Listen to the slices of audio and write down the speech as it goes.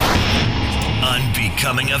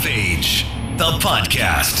Unbecoming of Age, the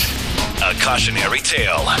podcast. A cautionary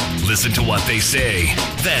tale. Listen to what they say,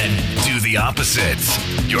 then do the opposite.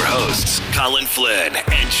 Your hosts, Colin Flynn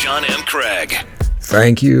and Sean M. Craig.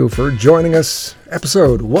 Thank you for joining us.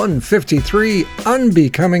 Episode 153,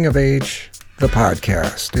 Unbecoming of Age, the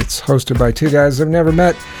podcast. It's hosted by two guys I've never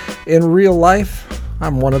met in real life.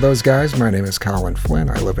 I'm one of those guys. My name is Colin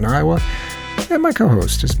Flynn. I live in Iowa. And my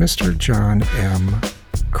co-host is Mr. John M.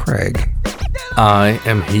 Craig. I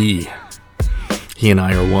am he. He and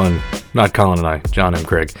I are one. Not Colin and I, John M.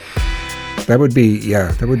 Craig. That would be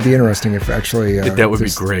interesting if actually... that would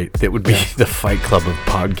be great. That would be the Fight Club of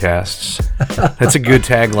podcasts. That's a good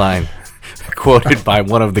tagline. Quoted by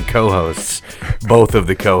one of the co-hosts. Both of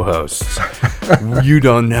the co-hosts. You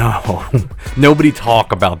don't know. Nobody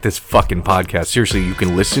talk about this fucking podcast. Seriously, you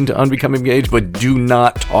can listen to Unbecoming of Age, but do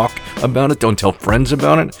not talk about it. Don't tell friends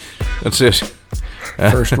about it. That's it.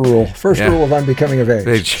 First rule of Unbecoming of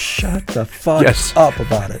Age. Shut the fuck up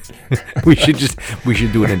about it. we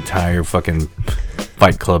should do an entire fucking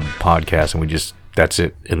Fight Club podcast, and that's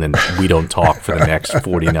it, and then we don't talk for the next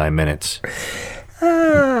 49 minutes.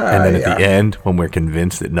 And then at the end, when we're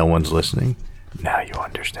convinced that no one's listening, now you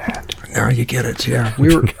understand. Now you get it. Yeah,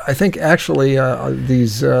 I think actually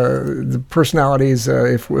the personalities.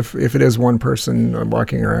 If it is one person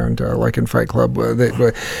walking around like in Fight Club,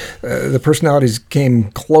 the personalities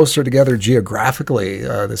came closer together geographically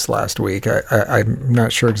this last week. I'm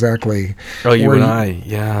not sure exactly. Oh, you and I,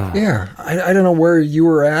 yeah. Yeah, I don't know where you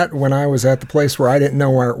were at when I was at the place where I didn't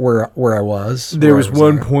know where I was. There was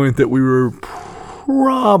one point that we were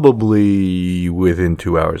probably within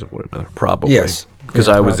 2 hours of one another. Probably. Yes. Because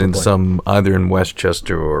I was in either in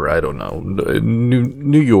Westchester or, I don't know,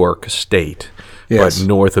 New York State, but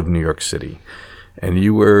north of New York City. And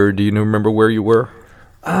you were, do you remember where you were?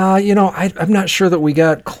 I'm not sure that we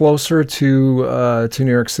got closer to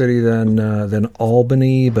New York City than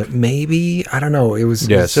Albany, but maybe, I don't know.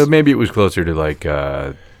 So maybe it was closer to like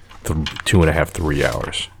 2.5, 3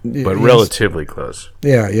 hours, but relatively close.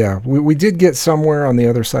 Yeah. We did get somewhere on the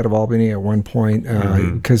other side of Albany at one point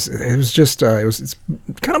because it was just it's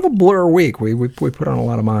kind of a blur week. We put on a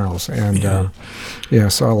lot of miles and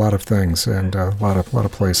saw a lot of things and a lot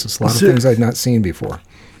of places, a lot of things I'd not seen before.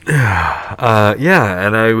 And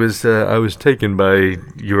I was taken by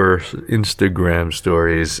your Instagram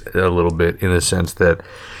stories a little bit in the sense that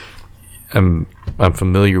I'm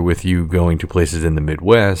familiar with you going to places in the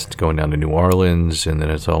Midwest, going down to New Orleans, and then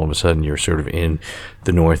it's all of a sudden you're sort of in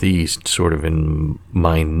the Northeast, sort of in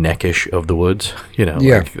my neckish of the woods,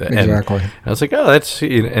 exactly. And I was like, oh, that's,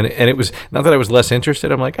 and it was not that I was less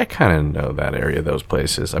interested. I'm like, I kind of know that area, those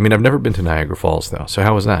places. I mean, I've never been to Niagara Falls though. So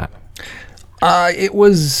how was that? It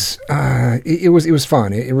was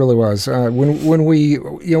fun. It really was. When we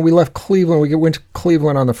left Cleveland, we went to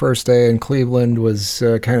Cleveland on the first day, and Cleveland was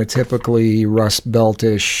kind of typically Rust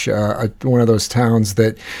Belt-ish, one of those towns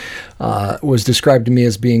that was described to me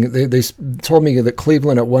as being. They told me that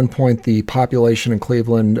Cleveland at one point, the population in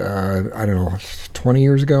Cleveland, I don't know, 20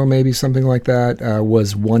 years ago, maybe something like that,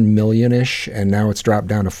 was 1 million-ish, and now it's dropped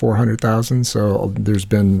down to 400,000. So there's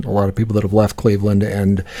been a lot of people that have left Cleveland,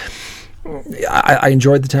 and I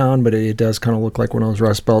enjoyed the town, but it does kind of look like one of those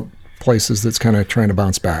Rust Belt places that's kind of trying to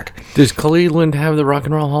bounce back. Does Cleveland have the Rock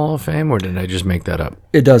and Roll Hall of Fame, or did I just make that up?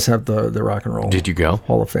 It does have the Rock and Roll. Did you go?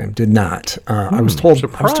 Hall of Fame. Did not. I was told.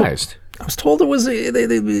 Surprised. I was told it was.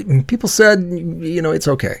 People said, it's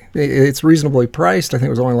okay. It's reasonably priced. I think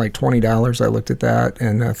it was only like $20. I looked at that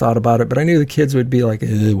and thought about it, but I knew the kids would be like,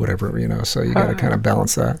 whatever, So you got to kind of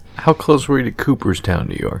balance that. How close were you to Cooperstown,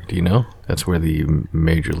 New York? Do you know? That's where the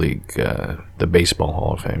Major League, the Baseball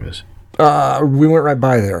Hall of Fame is. We went right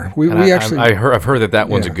by there. I've heard that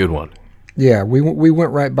one's a good one. Yeah, we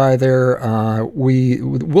went right by there.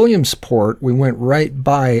 Williamsport, we went right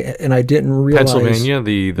by, and I didn't realize. Pennsylvania,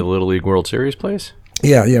 the Little League World Series place?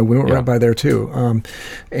 Yeah, we went right by there too.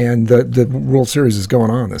 And the World Series is going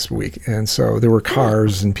on this week, and so there were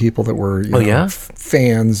cars and people that were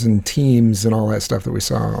fans and teams and all that stuff that we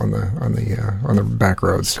saw on the back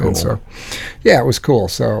roads. Cool. And so, it was cool.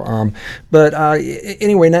 So,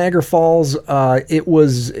 anyway, Niagara Falls.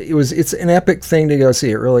 It's an epic thing to go see.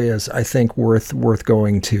 It really is. I think worth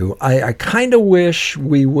going to. I kind of wish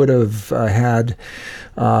we would have had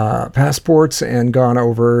passports and gone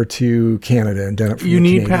over to Canada and done it. You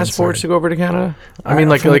need passports to go over to Canada? I mean,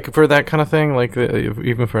 like for that kind of thing, like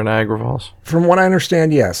even for Niagara Falls? From what I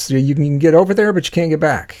understand, yes. You can get over there, but you can't get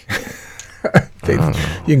back.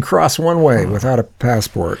 You can cross one way without a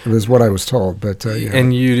passport, is what I was told. But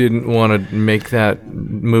And you didn't want to make that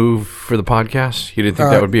move for the podcast? You didn't think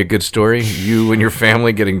that would be a good story? You and your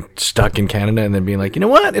family getting stuck in Canada and then being like, you know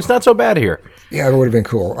what? It's not so bad here. Yeah, it would have been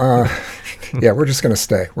cool. Yeah, we're just going to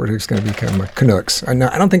stay. We're just going to become Canucks. I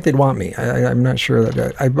don't think they'd want me. I'm not sure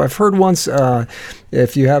that. I've heard once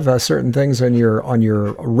if you have certain things on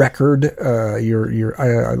your record,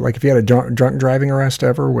 like if you had a drunk driving arrest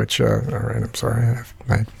ever, which all right, I'm sorry,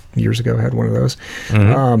 I years ago had one of those.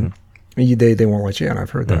 Mm-hmm. They won't let you in. I've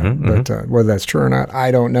heard that, but whether that's true or not,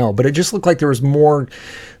 I don't know. But it just looked like there was more.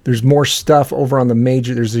 There's more stuff over on the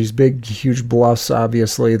major. There's these big, huge bluffs,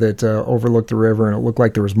 obviously, that overlook the river, and it looked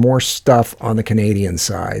like there was more stuff on the Canadian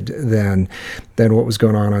side than what was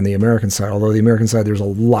going on the American side. Although the American side, there's a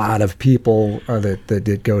lot of people that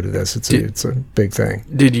did go to this. It's a big thing.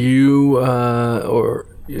 Did you or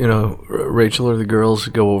Rachel or the girls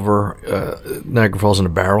go over Niagara Falls in a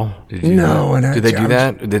barrel? No. Did they do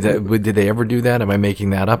that? Did they ever do that? Am I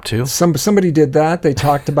making that up too? Somebody did that. They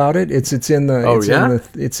talked about it. It's in the.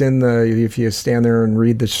 It's in the. If you stand there and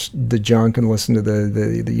read the junk and listen to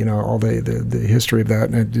the all the history of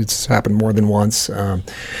that, and it's happened more than once,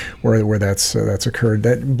 where that's occurred.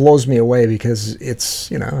 That blows me away because it's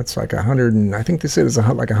like 100 and I think they said it's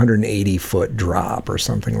like 180 foot drop or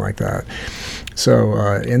something like that. So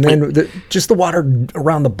and then just the water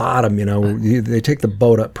around the bottom, they take the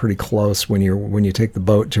boat up pretty close when you take the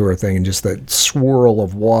boat tour thing, and just that swirl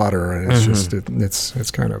of water, and it's just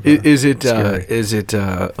it's kind of is it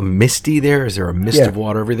misty there? Is there a mist of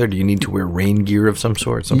water over there? Do you need to wear rain gear of some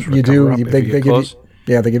sort? You do. They give you.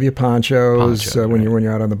 Yeah, they give you ponchos when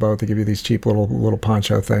you're out on the boat. They give you these cheap little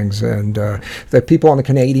poncho things, and the people on the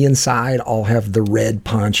Canadian side all have the red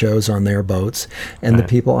ponchos on their boats, and the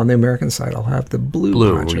people on the American side all have the blue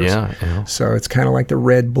ponchos. Yeah. So it's kind of like the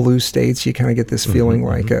red blue states. You kind of get this feeling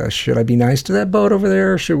like, should I be nice to that boat over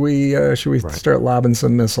there? Or should we start lobbing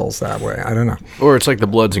some missiles that way? I don't know. Or it's like the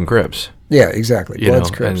Bloods and Crips. Yeah, exactly. Bloods,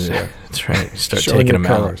 Crips. That's right. Start taking them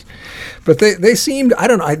out. But they seemed, I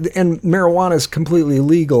don't know, and marijuana is completely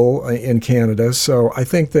legal in Canada, so I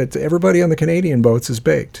think that everybody on the Canadian boats is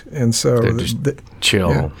baked. And so they're just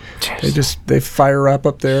chill. Yeah, they fire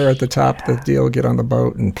up there at the top of the deal, get on the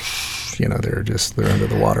boat, and they're under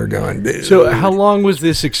the water going. So how long was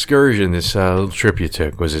this excursion, this little trip you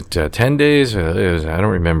took? Was it 10 days? I don't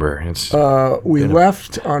remember. We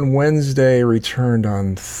left on Wednesday, returned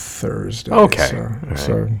on Thursday. Okay.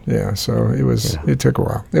 So it was. It took a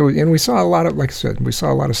while. And we saw a lot of, like I said, we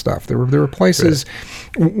saw a lot of stuff. There were places.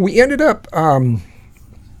 Right. We ended up.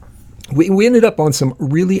 We ended up on some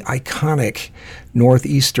really iconic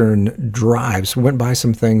northeastern drives. We went by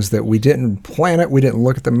some things that we didn't plan it. We didn't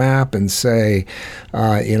look at the map and say,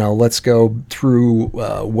 let's go through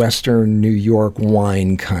western New York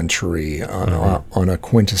wine country on a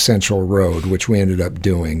quintessential road, which we ended up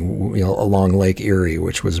doing, along Lake Erie,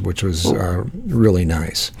 which was really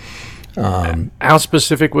nice. How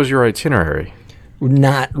specific was your itinerary?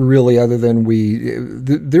 Not really, other than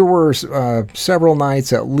there were several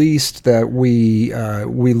nights at least that we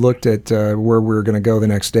looked at where we were going to go the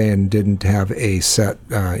next day and didn't have a set,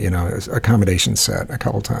 accommodation set a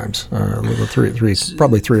couple times.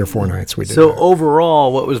 Probably 3 or 4 nights we did. So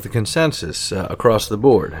overall, what was the consensus across the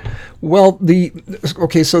board? Well,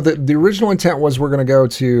 so the original intent was we're going to go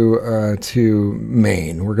to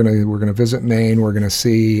Maine. We're going to visit Maine. We're going to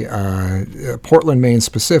see Portland, Maine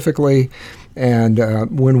specifically. And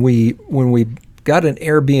when we got an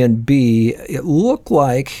Airbnb, it looked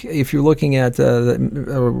like, if you're looking at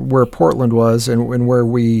where Portland was and where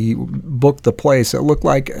we booked the place, it looked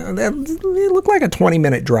like a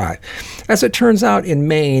 20-minute drive. As it turns out, in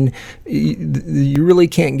Maine, you really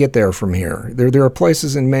can't get there from here. There are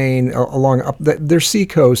places in Maine their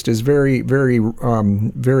seacoast is very, very,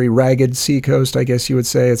 very ragged seacoast, I guess you would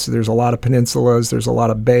say. There's a lot of peninsulas, there's a lot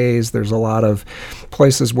of bays, there's a lot of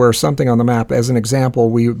places where something on the map, as an example,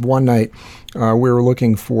 one night, we were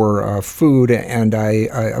looking for food, and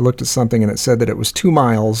I looked at something, and it said that it was 2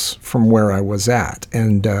 miles from where I was at,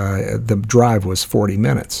 and the drive was 40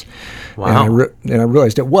 minutes. Wow. And I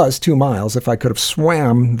realized it was 2 miles. If I could have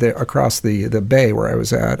swam across the bay where I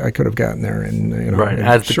was at, I could have gotten there.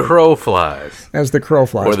 As the crow flies. As the crow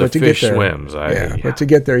flies. Or the fish swims. But to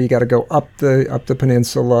get there, you got to go up the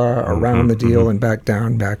peninsula, around the deal, and back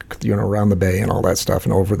down, around the bay and all that stuff,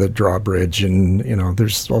 and over the drawbridge, and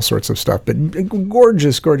there's all sorts of stuff. But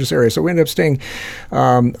gorgeous, gorgeous area. So we ended up staying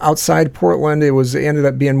outside Portland. It ended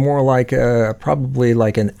up being more like probably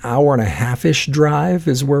like an hour and a half-ish drive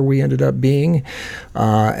is where we ended up being.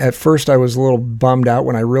 At first, I was a little bummed out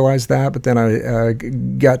when I realized that, but then I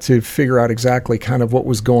got to figure out exactly kind of what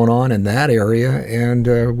was going on in that area,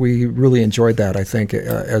 and we really enjoyed that, I think,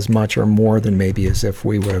 as much or more than maybe as if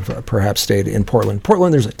we would have perhaps stayed in Portland.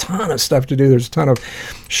 Portland, there's a ton of stuff to do. There's a ton of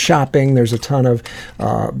shopping. There's a ton of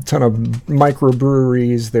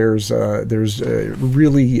microbreweries. There's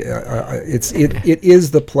really it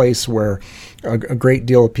is the place where a great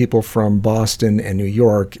deal of people from Boston and New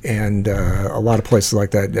York and a lot of places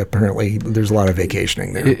like that, apparently there's a lot of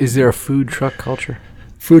vacationing there. Is there a food truck culture?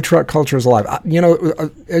 Food truck culture is alive.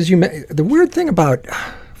 The weird thing about,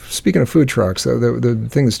 speaking of food trucks, the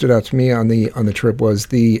thing that stood out to me on the trip was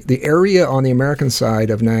the area on the American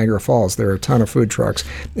side of Niagara Falls. There are a ton of food trucks,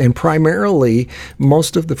 and primarily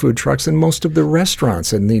most of the food trucks and most of the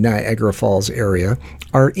restaurants in the Niagara Falls area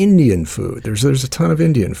are Indian food. There's a ton of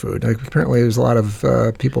Indian food. Apparently, there's a lot of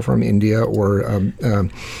people from India or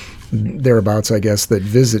thereabouts, I guess, that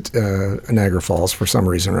visit Niagara Falls for some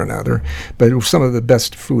reason or another. But some of the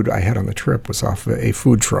best food I had on the trip was off a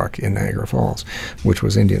food truck in Niagara Falls, which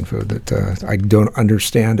was Indian food that I don't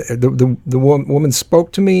understand. The woman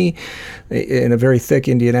spoke to me in a very thick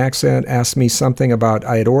Indian accent, asked me something about,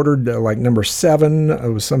 I had ordered like number 7.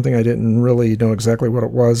 It was something I didn't really know exactly what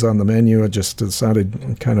it was on the menu. It just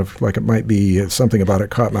sounded kind of like it might be something about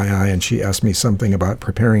it caught my eye, and she asked me something about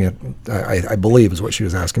preparing it, I believe is what she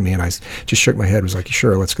was asking me, and I just shook my head, was like,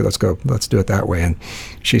 sure, let's go, let's do it that way. And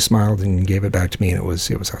she smiled and gave it back to me, and it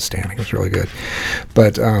was outstanding. It was really good.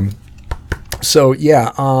 But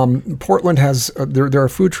Portland has there are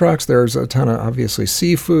food trucks. There's a ton of obviously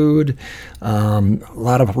seafood, a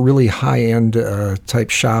lot of really high end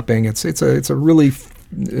type shopping. It's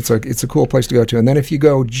a cool place to go to. And then if you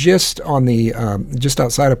go just on the just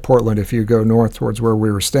outside of Portland, if you go north towards where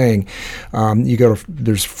we were staying,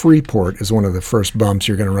 there's Freeport is one of the first bumps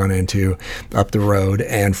you're going to run into up the road.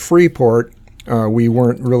 And Freeport, we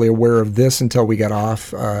weren't really aware of this until we got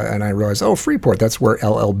off, and I realized, Freeport, that's where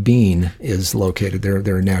LL Bean is located.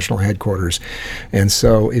 Their national headquarters. And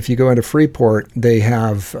so if you go into Freeport, they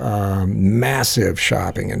have massive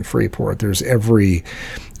shopping in Freeport. There's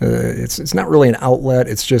it's not really an outlet.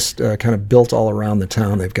 It's just kind of built all around the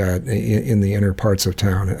town. They've got in the inner parts of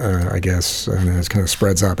town, I guess, and it kind of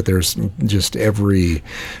spreads out. But there's just every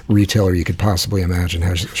retailer you could possibly imagine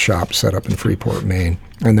has shops set up in Freeport, Maine.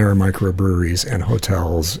 And there are microbreweries and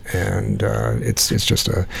hotels, and it's just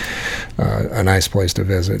a nice place to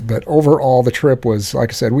visit. But overall, the trip was, like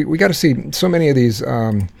I said, we got to see so many of these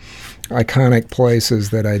iconic places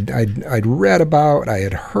that I'd read about. I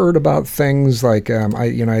had heard about things like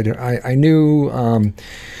I knew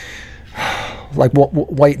like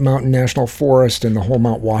White Mountain National Forest and the whole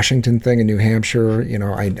Mount Washington thing in New Hampshire.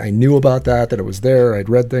 I knew about that it was there. I'd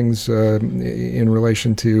read things in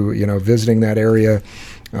relation to visiting that area.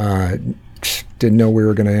 Didn't know we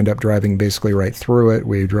were going to end up driving basically right through it.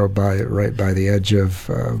 We drove right by the edge of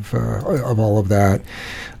all of that.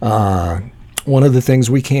 One of the things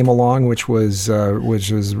we came along, which was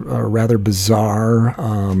rather bizarre,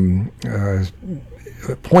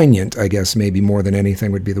 poignant, I guess, maybe more than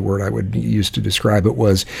anything would be the word I would use to describe it,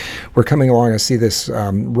 was we're coming along. I see this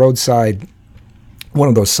roadside, one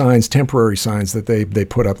of those signs, temporary signs that they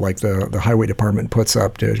put up, like the highway department puts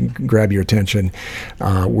up to grab your attention.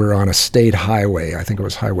 We're on a state highway. I think it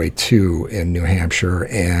was Highway 2 in New Hampshire,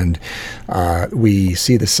 and we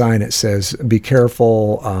see the sign that says, "Be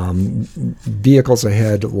careful, vehicles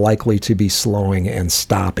ahead likely to be slowing and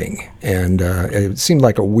stopping." And it seemed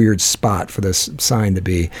like a weird spot for this sign to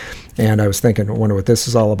be. And I was thinking, I wonder what this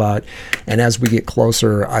is all about. And as we get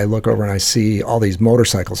closer, I look over and I see all these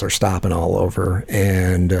motorcycles are stopping all over.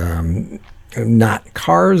 And not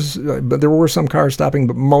cars, but there were some cars stopping,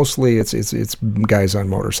 but mostly it's guys on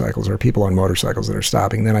motorcycles or people on motorcycles that are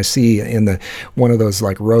stopping. Then I see in one of those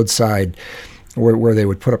like roadside, where they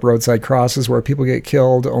would put up roadside crosses where people get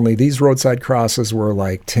killed, only these roadside crosses were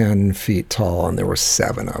like 10 feet tall, and there were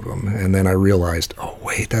 7 of them. And then I realized, oh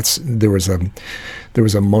wait, there was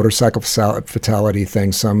a motorcycle fatality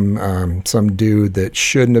thing. Some dude that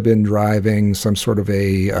shouldn't have been driving some sort of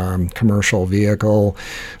a commercial vehicle.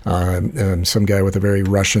 Some guy with a very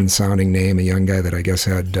Russian-sounding name, a young guy that I guess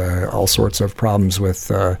had all sorts of problems with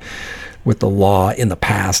the law in the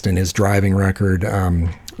past in his driving record.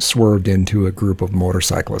 swerved into a group of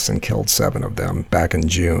motorcyclists and killed 7 of them back in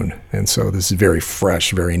June. And so this is very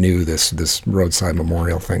fresh, very new, this roadside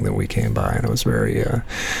memorial thing that we came by, and it was very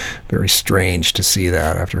very strange to see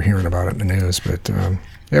that after hearing about it in the news. But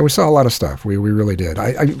yeah, we saw a lot of stuff. We really did.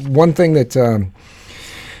 One thing that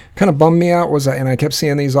kind of bummed me out was, and I kept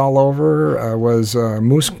seeing these all over, was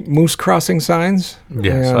moose crossing signs.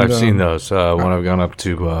 Yes, and, I've seen those. When I've gone up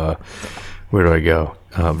to, where do I go?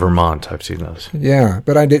 Vermont, I've seen those. Yeah,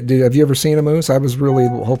 but have you ever seen a moose? I was really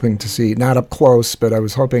hoping to see, not up close, but I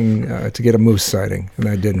was hoping to get a moose sighting, and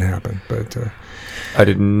that didn't happen. But I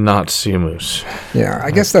did not see a moose. Yeah,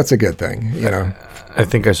 I guess that's a good thing, you know. I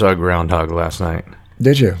think I saw a groundhog last night.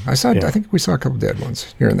 Did you? I Yeah. think we saw a couple dead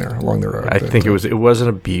ones here and there along the road. I think it wasn't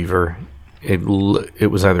a beaver. It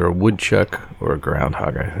was either a woodchuck or a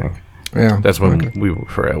groundhog, I think. Yeah. That's when we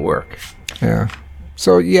were at work. Yeah.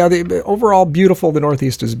 So yeah, the overall beautiful. The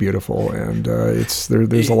Northeast is beautiful, and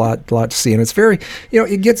there's a lot to see, and it's very,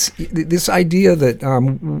 it gets this idea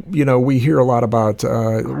that we hear a lot about.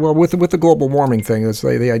 With the global warming thing, it's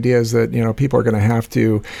the idea is that people are going to have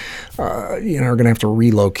to, are going to have to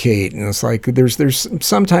relocate, and it's like there's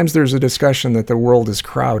sometimes there's a discussion that the world is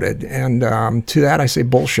crowded, and to that I say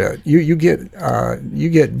bullshit. You get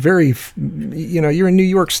very, you're in New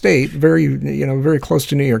York State, very close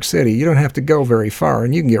to New York City. You don't have to go very far,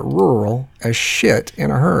 and you can get rural as shit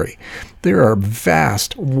in a hurry. There are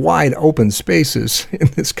vast, wide open spaces in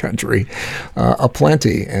this country,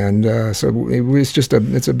 aplenty, and so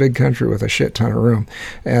it's a big country with a shit ton of room.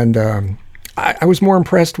 And I was more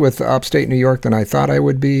impressed with upstate New York than I thought I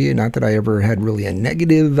would be. Not that I ever had really a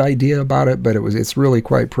negative idea about it, but it's really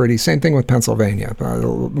quite pretty. Same thing with Pennsylvania.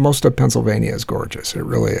 Most of Pennsylvania is gorgeous. It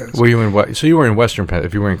really is. Were you in so you were in Western?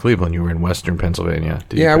 If you were in Cleveland, you were in Western Pennsylvania.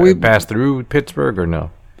 Did you pass through Pittsburgh or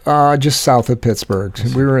no? Just south of Pittsburgh.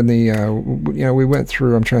 We were in the, we went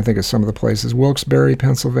through, I'm trying to think of some of the places. Wilkes-Barre,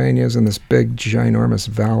 Pennsylvania is in this big, ginormous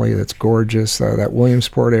valley that's gorgeous. That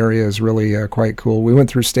Williamsport area is really quite cool. We went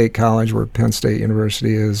through State College, where Penn State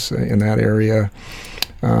University is, in that area.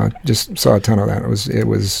 Just saw a ton of that. It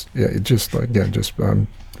was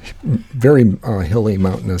very hilly,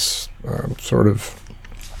 mountainous sort of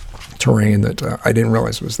terrain that I didn't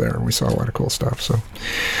realize was there. We saw a lot of cool stuff. So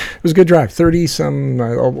it was a good drive.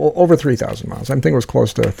 Over 3,000 miles. I think it was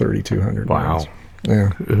close to 3,200 miles. Wow. Yeah.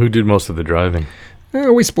 Who did most of the driving?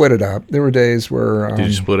 We split it up. There were days where... did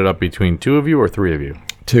you split it up between 2 of you or 3 of you?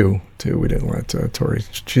 Two. We didn't let Tori...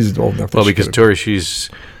 She's old enough. Well, because Tori, she's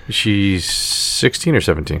 16 or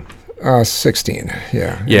 17? 16,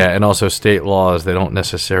 yeah. Yeah, and also state laws, they don't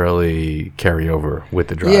necessarily carry over with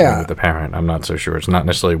the driving with the parent. I'm not so sure. It's not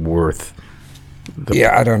necessarily worth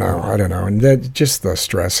I don't know. And that just the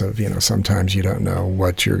stress of, sometimes you don't know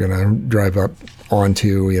what you're going to drive up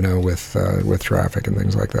onto, with traffic and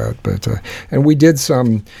things like that. But, and we did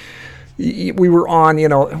some... We were on,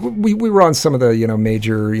 we were on some of the,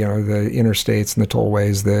 major, the interstates and the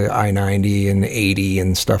tollways, the I-90 and 80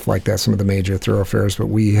 and stuff like that, some of the major thoroughfares. But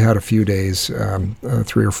we had a few days,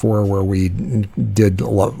 3 or 4, where we did a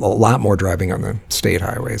lot more driving on the state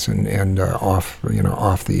highways and off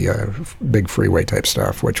the big freeway type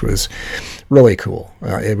stuff, which was really cool.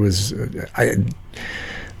 It was,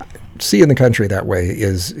 seeing the country that way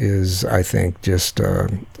is I think just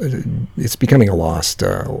it's becoming a lost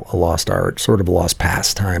art, sort of a lost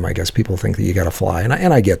pastime. I guess people think that you got to fly, and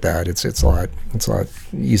I get that. It's a lot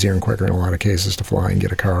easier and quicker in a lot of cases to fly and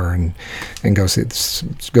get a car and go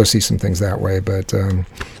see some things that way. But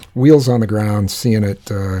wheels on the ground, seeing it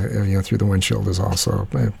through the windshield is also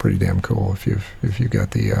pretty damn cool if you've got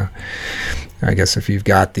the I guess if you've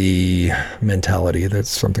got the mentality that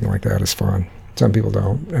something like that is fun. Some people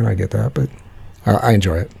don't, and I get that, but I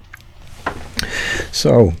enjoy it.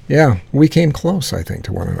 So, yeah, we came close, I think,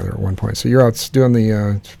 to one another at one point. So you're out doing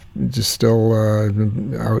the, just still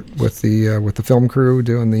out with the film crew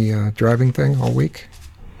doing the driving thing all week?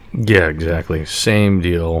 Yeah, exactly. Same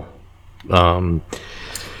deal.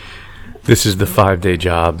 This is the 5-day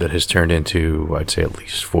job that has turned into, I'd say, at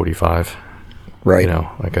least 45. Right.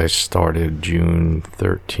 Like I started June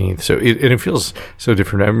 13th. So it feels so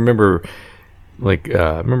different. I remember...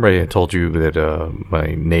 remember I told you that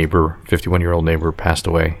my neighbor, 51-year-old neighbor, passed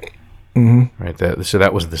away? Mm-hmm. Right.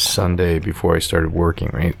 That was the Sunday before I started working,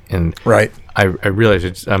 right? And right. I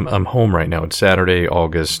realized I'm home right now. It's Saturday,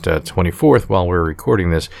 August 24th while we're recording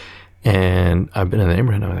this. And I've been in the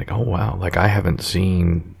neighborhood and I'm like, oh, wow. Like, I haven't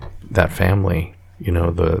seen that family,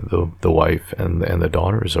 the wife and the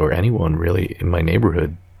daughters or anyone really in my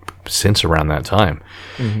neighborhood since around that time,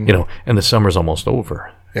 mm-hmm. And the summer's almost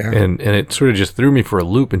over. Yeah. And it sort of just threw me for a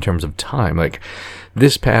loop in terms of time. Like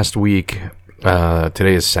this past week,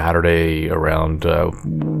 Today is Saturday around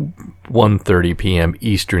 1:30 p.m.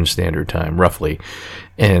 Eastern Standard Time, roughly.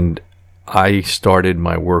 And I started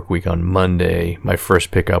my work week on Monday. My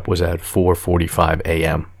first pickup was at 4:45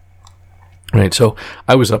 a.m. Right, so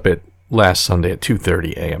I was up at last Sunday at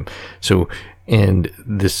 2:30 a.m. And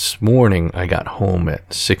this morning I got home at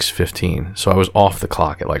 6:15. So I was off the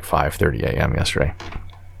clock at like 5:30 a.m. yesterday.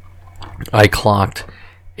 I clocked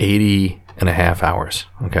 80 and a half hours,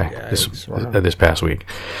 okay, this past week.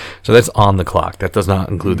 So that's on the clock. That does not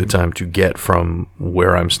include the time to get from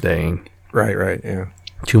where I'm staying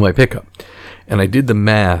to my pickup. And I did the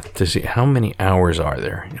math to see how many hours are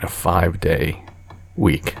there in a 5-day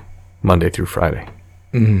week, Monday through Friday.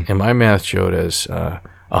 And my math showed us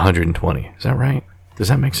 120. Is that right? Does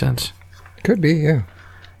that make sense? Could be, yeah.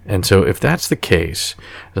 And so if that's the case,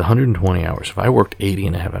 it's 120 hours. If I worked 80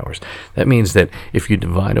 and a half hours, that means that if you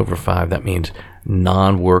divide over 5, that means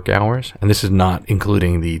non-work hours. And this is not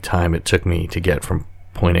including the time it took me to get from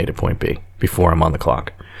point A to point B before I'm on the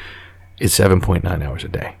clock. It's 7.9 hours a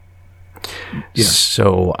day. Yeah.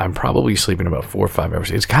 So I'm probably sleeping about 4 or 5 hours.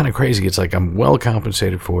 It's kind of crazy. It's like I'm well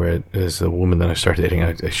compensated for it. As the woman that I started dating,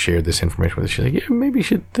 I shared this information with her. She's like, yeah, maybe you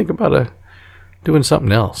should think about doing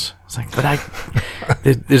something else. It's like, but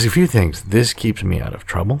there's a few things. This keeps me out of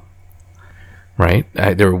trouble, right?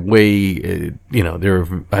 They're way,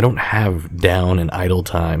 I don't have down and idle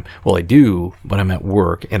time. Well, I do, but I'm at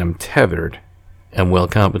work and I'm tethered and well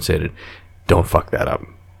compensated. Don't fuck that up.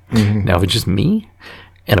 Now, if it's just me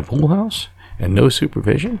and a pool house and no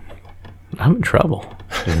supervision, I'm in trouble.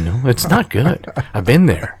 It's not good. I've been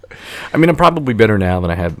there. I mean, I'm probably better now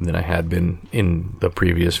than I had been in the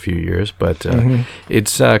previous few years, but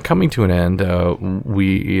it's coming to an end.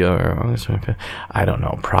 We are, I don't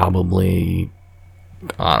know, probably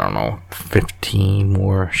 15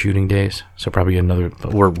 more shooting days. So probably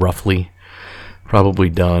we're roughly probably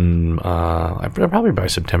done probably by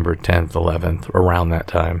September 10th, 11th, around that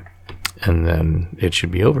time, and then it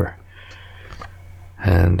should be over.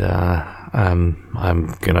 And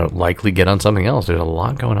I'm gonna likely get on something else. There's a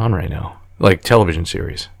lot going on right now, like television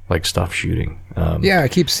series, like stuff shooting. I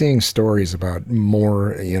keep seeing stories about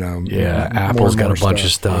more. Apple's got a bunch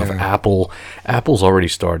of stuff. Yeah. Apple's already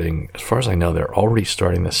starting. As far as I know, they're already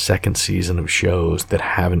starting the second season of shows that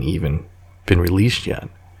haven't even been released yet.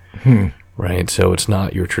 Right, so it's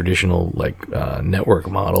not your traditional network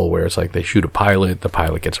model where it's like they shoot a pilot, the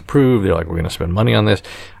pilot gets approved, they're like, we're going to spend money on this.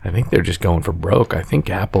 I think they're just going for broke. I think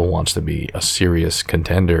Apple wants to be a serious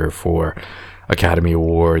contender for Academy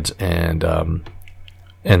Awards and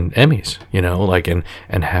Emmys, and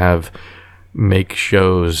make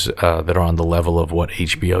shows that are on the level of what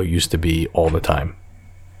HBO used to be all the time.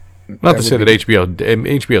 Not to say that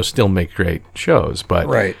HBO still makes great shows, but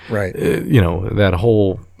right. That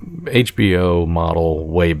whole HBO model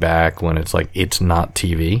way back when it's like it's not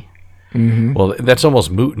TV. Well, that's almost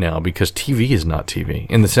moot now because TV is not TV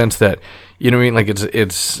in the sense that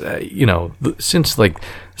it's since like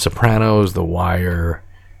Sopranos, The Wire,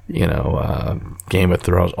 Game of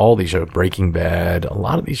Thrones, all these shows, Breaking Bad, a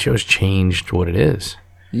lot of these shows changed what it is.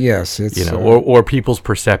 Yes, it's or people's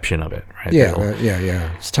perception of it, right?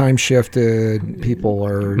 Yeah. It's time shifted. People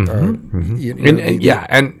are,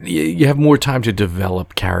 and you have more time to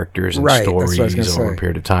develop characters and stories over a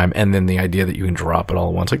period of time, and then the idea that you can drop it all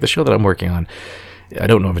at once, like the show that I'm working on. I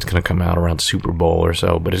don't know if it's going to come out around Super Bowl or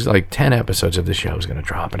so, but it's like 10 episodes of the show is going to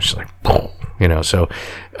drop, and it's just like, boom, So,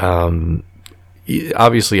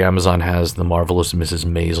 obviously, Amazon has The Marvelous Mrs.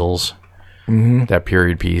 Maisels. That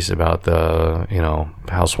period piece about the,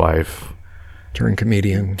 housewife turned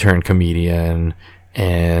comedian,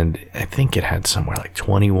 and I think it had somewhere like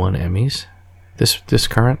 21 Emmys. This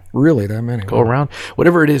current, really, that many go around,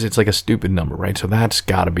 whatever it is, it's like a stupid number, right? So that's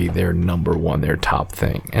got to be their number one, their top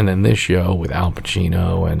thing. And then this show with Al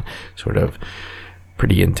Pacino and sort of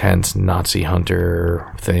pretty intense Nazi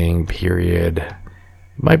hunter thing, period,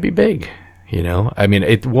 might be big. I mean,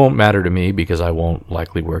 it won't matter to me because I won't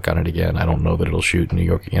likely work on it again. I don't know that it'll shoot in New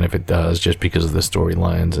York again if it does, just because of the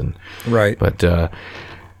storylines and right. But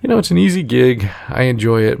it's an easy gig. I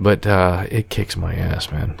enjoy it, but it kicks my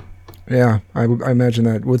ass, man. Yeah, I imagine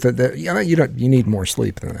that with that you need more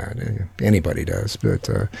sleep than that. Anybody does, but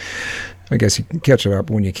I guess you can catch it up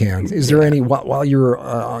when you can. Is there any while you're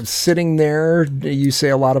sitting there? You say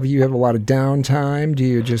a lot of you have a lot of downtime. Do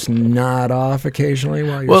you just nod off occasionally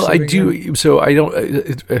while you're? Well, I do. There? So I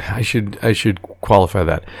don't. I should qualify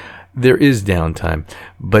that. There is downtime,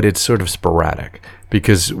 but it's sort of sporadic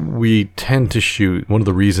because we tend to shoot. One of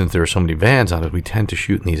the reasons there are so many vans on it, we tend to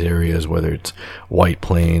shoot in these areas, whether it's White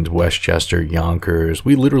Plains, Westchester, Yonkers.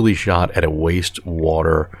 We literally shot at a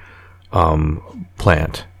wastewater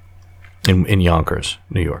plant in Yonkers,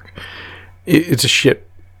 New York. It's a shit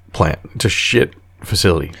plant. It's a shit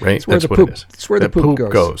facility, right? That's what it is. It's where the poop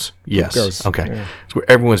goes. Yes. Poop goes. Okay. Yeah. It's where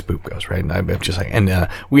everyone's poop goes, right? And I'm just like, and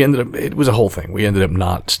we ended up, it was a whole thing. We ended up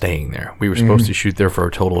not staying there. We were supposed to shoot there for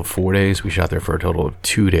a total of 4 days. We shot there for a total of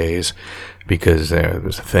 2 days because there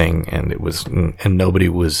was a thing, and nobody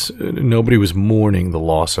was mourning the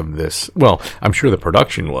loss of this. Well, I'm sure the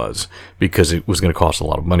production was, because it was going to cost a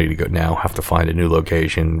lot of money to go now, have to find a new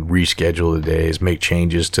location, reschedule the days, make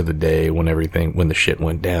changes to the day when the shit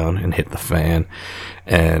went down and hit the fan.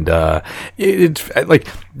 And it's like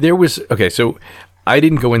so I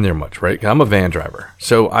didn't go in there much, right? I'm a van driver,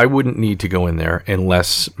 so I wouldn't need to go in there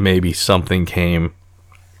unless maybe something came.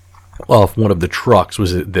 Well, if one of the trucks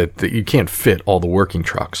was that you can't fit all the working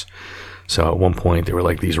trucks. So at one point there were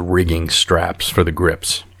like these rigging straps for the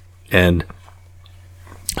grips, and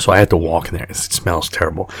so I had to walk in there. It smells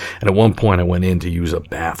terrible. And at one point I went in to use a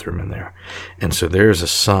bathroom in there, and so there's a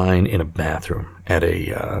sign in a bathroom at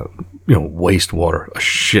a wastewater, a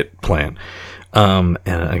shit plant. And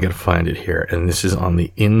I got to find it here. And this is on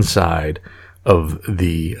the inside of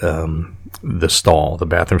the stall, the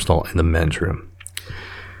bathroom stall in the men's room.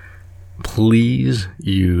 Please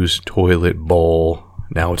use toilet bowl.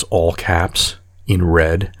 Now it's all caps in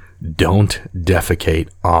red. Don't defecate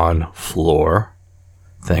on floor.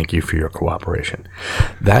 Thank you for your cooperation.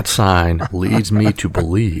 That sign leads me to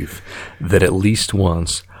believe that at least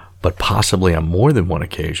once, but possibly on more than one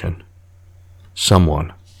occasion,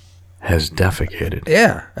 someone has defecated.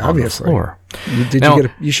 Yeah, obviously. On the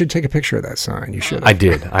floor. You should take a picture of that sign. You should. I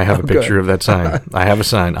did. I have a picture of that sign. I have a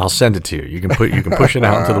sign. I'll send it to you. You can push it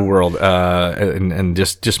out into the world, and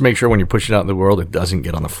just make sure when you push it out in the world, it doesn't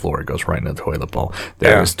get on the floor. It goes right in the toilet bowl.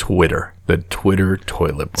 That is Twitter, the Twitter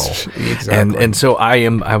toilet bowl. Exactly. And so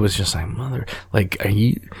I was just like, mother, like, are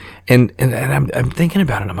you? And I'm thinking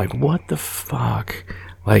about it. I'm like, what the fuck?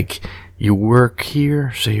 Like, you work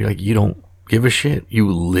here, so you're like, you don't give a shit.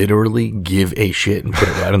 You literally give a shit and put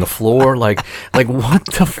it right on the floor. Like what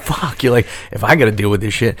the fuck? You're like, if I got to deal with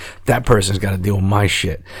this shit, that person's got to deal with my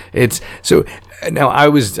shit. It's so now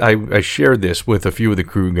I shared this with a few of the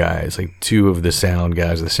crew guys, like two of the sound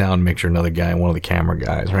guys, the sound mixer, another guy, and one of the camera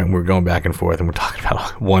guys, right? And we're going back and forth, and we're talking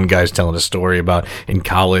about one guy's telling a story about in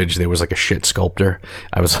college, there was like a shit sculptor.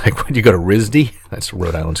 I was like, when you go to RISD? That's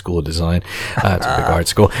Rhode Island School of Design. It's a big art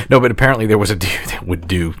school. No, but apparently there was a dude that would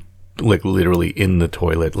do like literally in the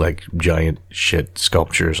toilet, like giant shit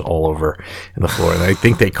sculptures all over in the floor. And I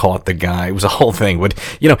think they caught the guy. It was a whole thing. But,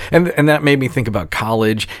 and that made me think about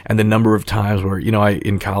college and the number of times where,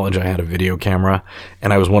 in college I had a video camera,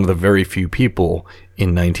 and I was one of the very few people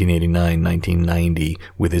in 1989, 1990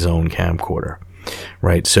 with his own camcorder.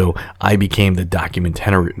 Right. So I became the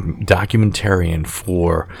documentarian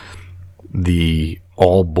for the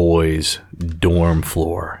all boys dorm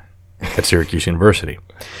floor at Syracuse University.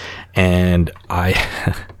 And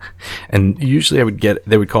usually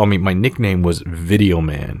they would call me, my nickname was Video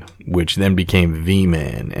Man, which then became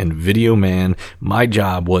V-Man. And Video Man, my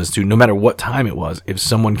job was to, no matter what time it was, if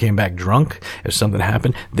someone came back drunk, if something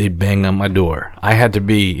happened, they'd bang on my door. I had to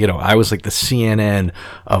be, I was like the CNN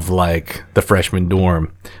of like the freshman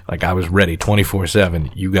dorm. Like I was ready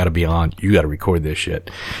 24/7. You got to be on. You got to record this shit.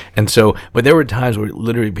 And so, but there were times where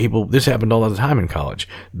literally this happened all the time in college.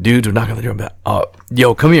 Dudes would knock on the door and be like,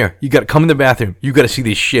 yo, come here. You got to come in the bathroom. You got to see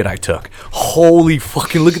this shit I took. Holy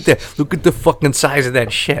fucking, look at that. Look at the fucking size of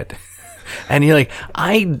that shit. And you're like,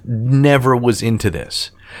 I never was into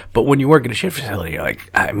this. But when you work in a shit facility,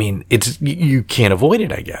 like, I mean, you can't avoid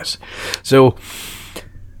it, I guess. So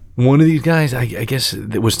one of these guys, I guess,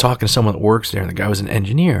 that was talking to someone that works there, and the guy was an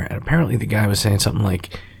engineer. And apparently the guy was saying something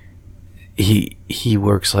like, he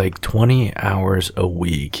works like 20 hours a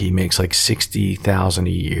week. He makes like $60,000 a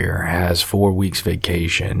year, has 4 weeks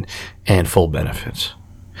vacation and full benefits.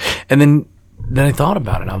 And then I thought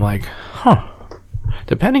about it. I'm like,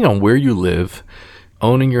 depending on where you live,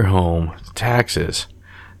 owning your home, taxes,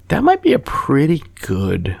 that might be a pretty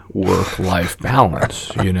good work-life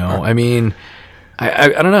balance, I mean, I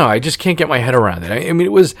don't know. I just can't get my head around it. I mean,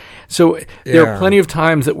 it was so. There are plenty of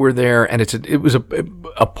times that we're there, and it was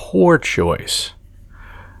a poor choice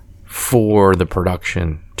for the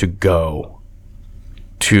production to go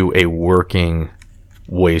to a working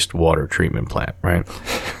wastewater treatment plant, right?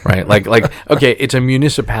 Right. Like, okay, it's a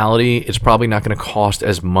municipality. It's probably not going to cost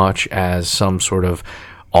as much as some sort of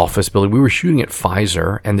office building. We were shooting at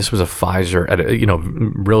Pfizer, and this was a Pfizer at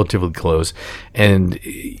relatively close, and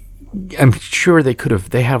I'm sure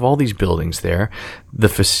they have all these buildings there. The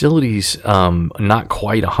facility's not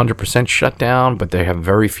quite 100% shut down, but they have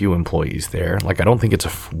very few employees there. Like, I don't think it's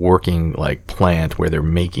a working, like, plant where they're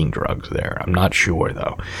making drugs there. I'm not sure,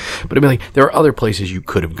 though. But I mean, like, there are other places you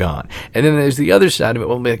could have gone. And then there's the other side of it.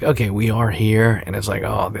 We'll be like, okay, we are here, and it's like,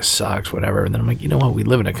 oh, this sucks, whatever. And then I'm like, you know what? We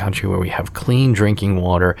live in a country where we have clean drinking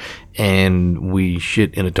water, and we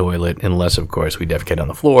shit in a toilet, unless, of course, we defecate on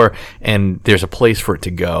the floor, and there's a place for it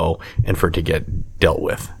to go and for it to get dealt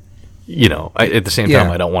with. You know, at the same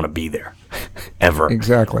time, I don't want to be there ever.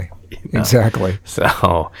 Exactly. You know? Exactly.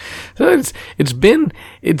 So it's been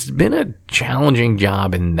a challenging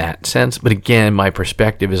job in that sense. But again, my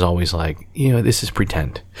perspective is always like, you know, this is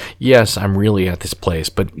pretend. Yes, I'm really at this place,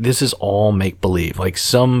 but this is all make believe. Like,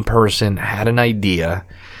 some person had an idea,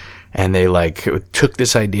 and they like took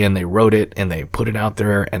this idea and they wrote it and they put it out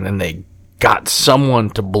there, and then they got someone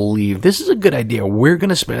to believe this is a good idea. We're going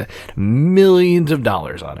to spend millions of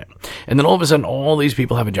dollars on it. And then all of a sudden, all these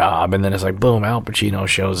people have a job. And then it's like, boom, Al Pacino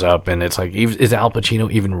shows up. And it's like, is Al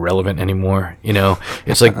Pacino even relevant anymore? You know,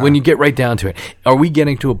 it's like when you get right down to it, are we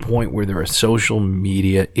getting to a point where there are social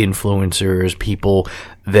media influencers, people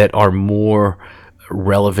that are more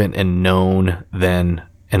relevant and known than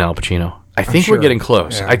an Al Pacino? I think we're getting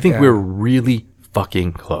close. I think we're really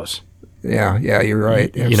fucking close. Yeah, you're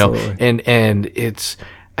right. Absolutely. You know, and it's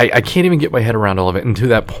I can't even get my head around all of it. And to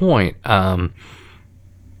that point, I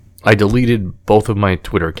deleted both of my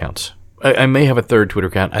Twitter accounts. I may have a third Twitter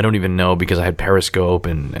account. I don't even know, because I had Periscope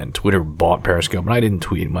and Twitter bought Periscope, and I didn't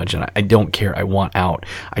tweet much, and I don't care. I want out.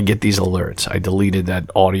 I get these alerts. I deleted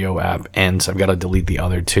that audio app, and so I've got to delete the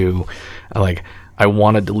other two. I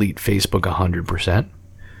want to delete Facebook 100%,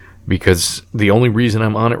 because the only reason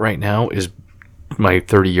I'm on it right now is my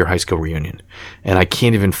 30-year high school reunion, and I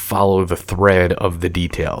can't even follow the thread of the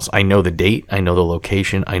details. I know the date, I know the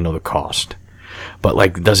location, I know the cost, but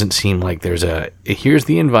like, it doesn't seem like there's here's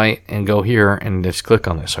the invite and go here and just click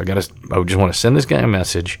on this. So I just want to send this guy a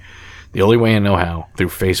message the only way I know how, through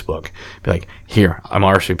Facebook. Be like, here, I'm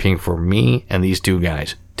RSVPing for me and these two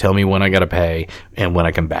guys. Tell me when I got to pay and when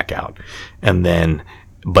I can back out. And then,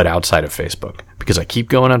 but outside of Facebook, because I keep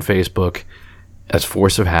going on Facebook as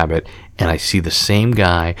force of habit, and I see the same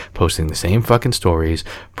guy posting the same fucking stories.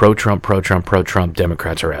 Pro-Trump, pro-Trump, pro-Trump,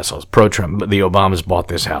 Democrats are assholes. Pro-Trump, the Obamas bought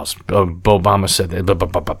this house. Obama said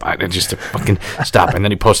that, and just to fucking stop. And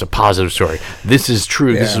then he posts a positive story. This is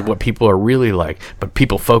true. Yeah. This is what people are really like. But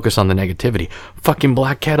people focus on the negativity. Fucking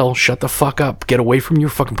Black Kettle, shut the fuck up. Get away from your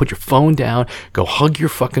fucking, put your phone down, go hug your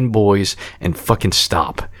fucking boys, and fucking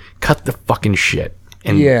stop. Cut the fucking shit.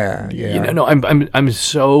 And you know, no, I'm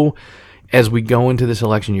so, as we go into this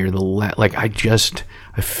election year, I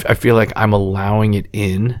feel like I'm allowing it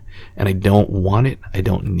in, and I don't want it. I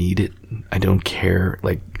don't need it. I don't care.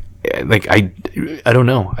 I don't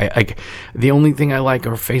know. The only thing I like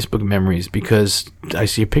are Facebook memories, because I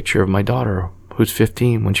see a picture of my daughter, who's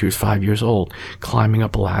 15, when she was 5 years old, climbing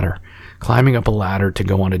up a ladder to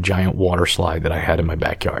go on a giant water slide that I had in my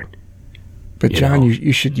backyard. But John,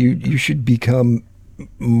 you should become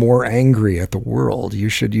more angry at the world. You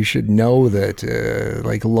should know that,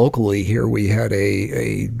 like, locally here, we had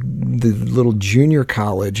the little junior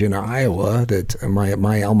college in Iowa, that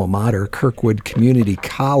my alma mater, Kirkwood Community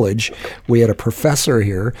College. We had a professor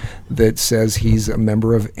here that says he's a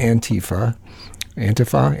member of Antifa.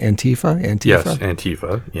 Antifa. Yes,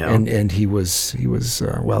 Antifa. Yeah. And he was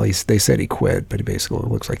well, they said he quit, but he basically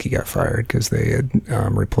looks like he got fired because they had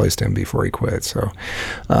replaced him before he quit. So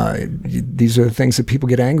these are the things that people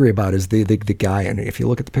get angry about, is the guy. And if you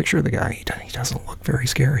look at the picture of the guy, he doesn't look very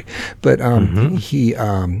scary, but that's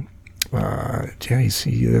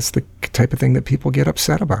the type of thing that people get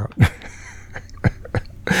upset about.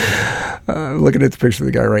 Looking at the picture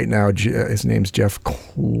of the guy right now, his name's Jeff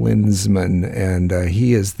Klinsman, and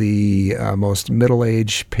he is the most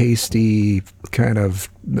middle-aged, pasty, kind of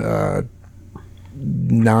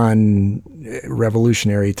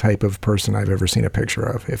non-revolutionary type of person I've ever seen a picture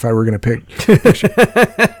of. If I were going to pick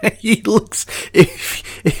he looks,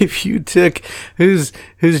 if you took who's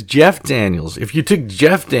Jeff Daniels, if you took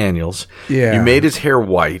Jeff Daniels, you made his hair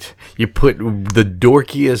white, you put the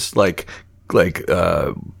dorkiest, like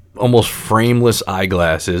almost frameless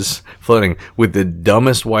eyeglasses floating, with the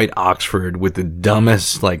dumbest white Oxford, with the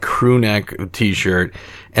dumbest like crew neck t-shirt,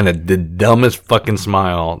 and the dumbest fucking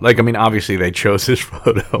smile. Like, I mean, obviously they chose this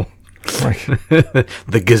photo. Right.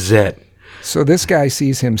 The Gazette. So this guy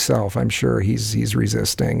sees himself. I'm sure he's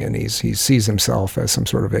resisting, and he sees himself as some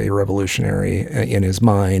sort of a revolutionary in his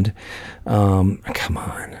mind. Come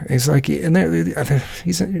on, he's like, and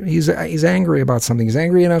he's angry about something. He's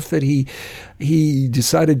angry enough that he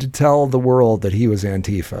decided to tell the world that he was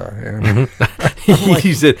Antifa.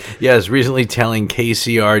 He said, yes, recently telling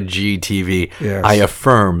KCRG TV, Yes. I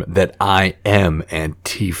affirm that I am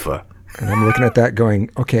Antifa. And I'm looking at that going,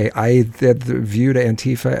 okay, I had viewed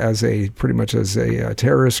Antifa as pretty much as a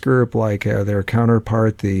terrorist group, like their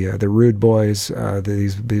counterpart, the Rude Boys.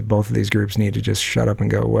 Both of these groups need to just shut up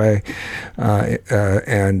and go away.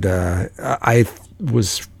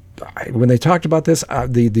 When they talked about this,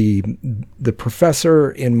 the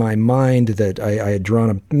professor in my mind that I had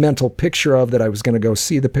drawn a mental picture of, that I was going to go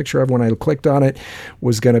see the picture of when I clicked on it,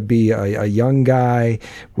 was going to be a young guy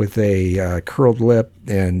with a curled lip,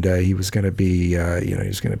 and he was going to be, he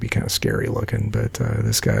was going to be kind of scary looking. But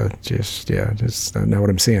this guy just not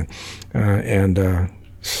what I'm seeing.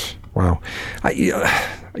 Wow, like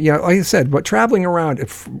I said, but traveling around,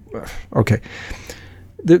 okay.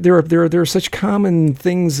 There are such common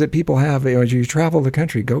things that people have. As you travel the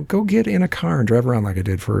country, go get in a car and drive around like I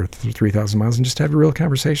did for 3,000 miles, and just have real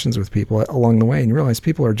conversations with people along the way, and you realize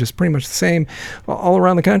people are just pretty much the same all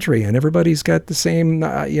around the country, and everybody's got the same,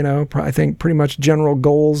 I think pretty much general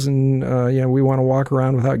goals, and we want to walk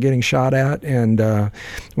around without getting shot at, and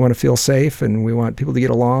we want to feel safe, and we want people to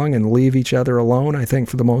get along and leave each other alone, I think,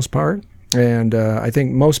 for the most part. And I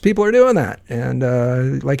think most people are doing that.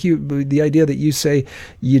 And like the idea that you say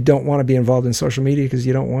you don't want to be involved in social media because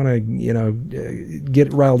you don't want to,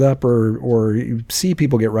 get riled up or see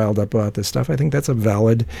people get riled up about this stuff, I think that's a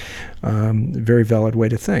valid, very valid way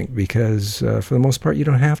to think, because for the most part you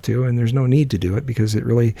don't have to, and there's no need to do it, because it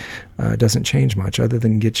really doesn't change much other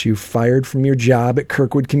than get you fired from your job at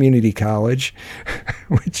Kirkwood Community College,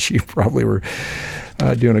 which you probably were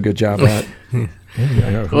doing a good job at.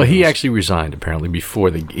 Well, he actually resigned, apparently,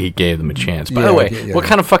 before he gave them a chance. By the way, what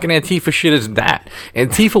kind of fucking Antifa shit is that?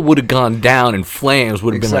 Antifa would have gone down in flames,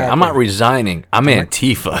 would have been like, I'm not resigning, I'm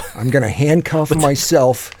Antifa. I'm going to handcuff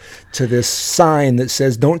myself to this sign that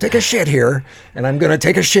says, don't take a shit here, and I'm going to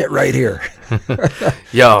take a shit right here.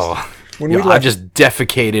 Yo, I just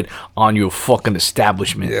defecated on your fucking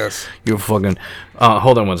establishment. Yes. You're fucking...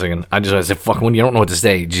 hold on one second. I said, fucking, when you don't know what to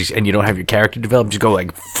say, and you don't have your character developed, just go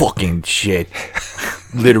like, fucking shit.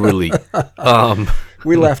 Literally.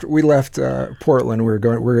 We left Portland.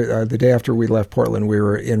 The day after we left Portland, we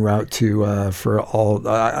were en route to,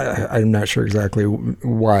 I'm not sure exactly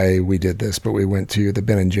why we did this, but we went to the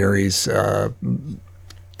Ben & Jerry's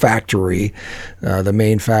factory, the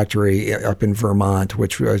main factory up in Vermont,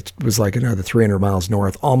 which was like another 300 miles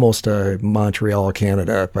north, almost Montreal,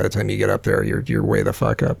 Canada. By the time you get up there, you're way the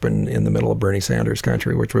fuck up in the middle of Bernie Sanders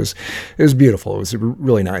country, it was beautiful. It was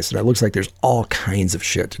really nice, and it looks like there's all kinds of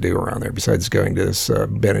shit to do around there besides going to this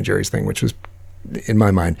Ben & Jerry's thing, which was, in my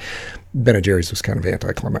mind, Ben & Jerry's was kind of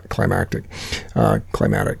anticlimactic,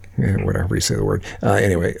 climatic, whatever you say the word.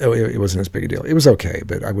 Anyway, it wasn't as big a deal. It was okay,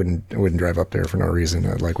 but I wouldn't drive up there for no reason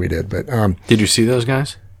like we did. But did you see those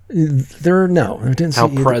guys? No, I didn't see.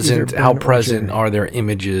 How present are their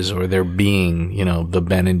images or their being? The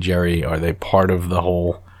Ben & Jerry, are they part of the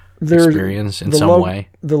whole experience in some way?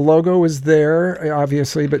 The logo is there,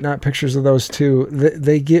 obviously, but not pictures of those two.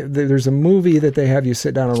 There's a movie that they have you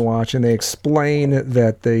sit down and watch, and they explain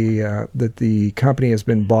that the company has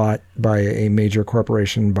been bought by a major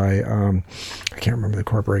corporation. I can't remember the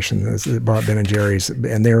corporation that bought Ben & Jerry's,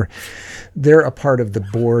 and they're a part of the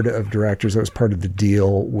board of directors. That was part of the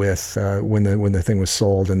deal with when the thing was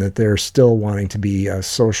sold, and that they're still wanting to be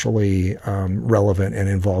socially relevant and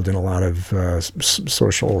involved in a lot of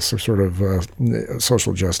social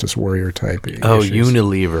justice warrior type issues.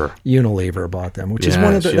 Unilever bought them, which is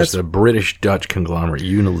one of the... That's a British-Dutch conglomerate,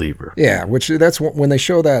 Unilever. Yeah, that's when they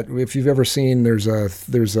show that. If you've ever seen, there's a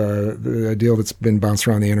deal that's been bounced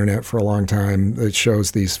around the internet for a long time that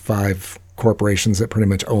shows these 5 corporations that pretty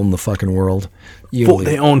much own the fucking world.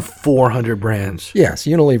 They own 400 brands. Yes,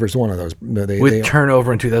 Unilever's one of those. With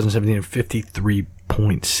turnover in 2017 of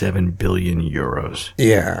 53.7 billion euros.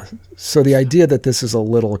 Yeah. So the idea that this is a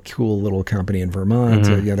cool little company in Vermont,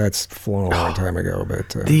 that's flown a long time ago.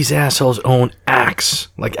 But these assholes own Axe,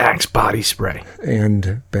 like Axe body spray,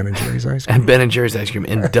 and Ben & Jerry's ice cream, and Ben & Jerry's ice cream,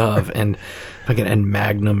 and Dove, and fucking and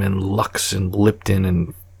Magnum, and Lux, and Lipton,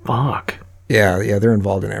 and fuck. Yeah, they're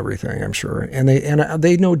involved in everything, I'm sure, and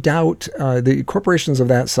they no doubt the corporations of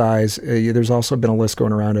that size. There's also been a list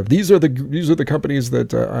going around of these are the companies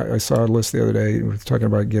that I saw a list the other day talking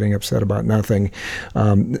about getting upset about nothing.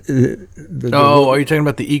 Are you talking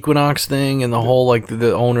about the Equinox thing and the whole like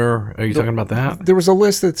the owner? Are you talking about that? There was a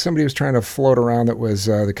list that somebody was trying to float around that was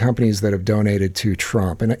the companies that have donated to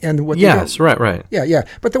Trump, and what right. Yeah,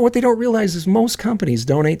 but what they don't realize is most companies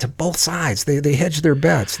donate to both sides. They hedge their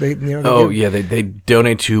bets. They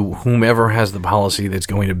donate to whomever has the policy that's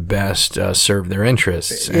going to best serve their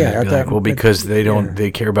interests. And because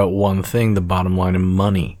they care about one thing, the bottom line of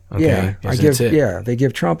money. Okay? They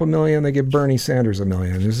give Trump $1 million, they give Bernie Sanders $1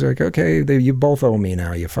 million. It's like, okay, you both owe me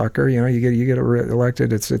now, you fucker. You get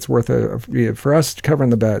elected. It's worth for us covering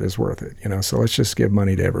the bet is worth it. So let's just give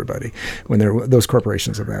money to everybody when they're those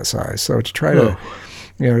corporations of that size. So to try to.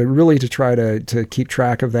 Really to try to keep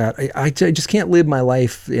track of that. I just can't live my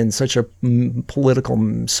life in such a political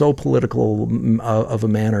of a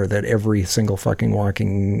manner that every single fucking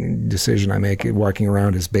walking decision I make walking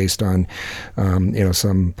around is based on,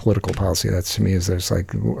 some political policy. That to me is just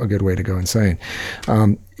like a good way to go insane.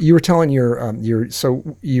 You were telling your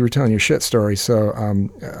shit story. So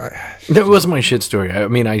that wasn't my shit story. I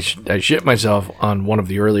mean, I shit myself on one of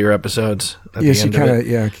the earlier episodes. Yes, you kind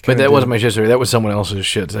of But that wasn't my shit story. That was someone else's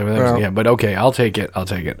shit. So but okay, I'll take it.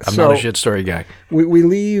 I'm not a shit story guy. We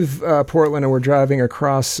leave Portland and we're driving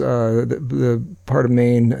across the part of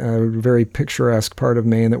Maine, a very picturesque part of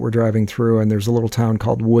Maine that we're driving through, and there's a little town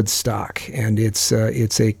called Woodstock, and it's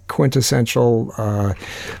a quintessential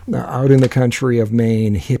out in the country of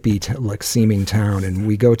Maine hippie seeming town. And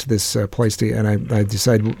we go to this place and I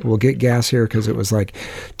decide we'll get gas here because it was like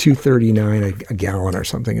 $2.39 a gallon or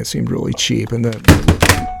something. It seemed really cheap. And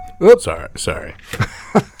oops, sorry.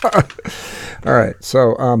 All right.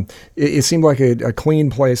 So it seemed like a clean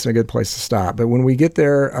place and a good place to stop. But when we get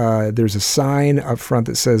there, there's a sign up front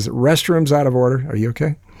that says "Restrooms out of order." Are you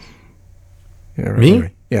okay? Yeah, right, me?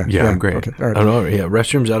 Right. Yeah, I'm great. Okay. All right.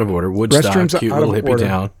 Restrooms out of order. Woodstock, cute little hippie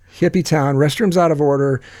town. Hippie town. Restrooms out of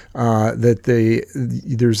order.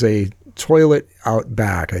 There's a toilet out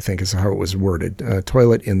back, I think is how it was worded.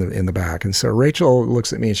 Toilet in the back. And so Rachel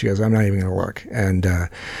looks at me and she goes, "I'm not even going to look." And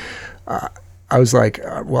I was like,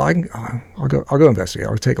 "Well, I'll go investigate.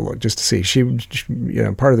 I'll take a look just to see." She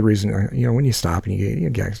part of the reason, when you stop and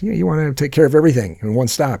you want to take care of everything in one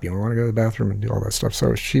stop. You want to go to the bathroom and do all that stuff.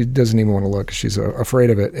 So she doesn't even want to look. She's afraid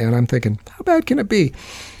of it. And I'm thinking, how bad can it be?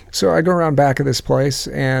 So I go around back of this place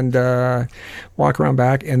and walk around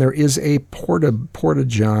back, and there is a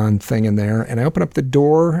porta-john thing in there. And I open up the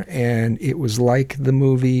door, and it was like the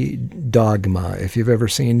movie Dogma. If you've ever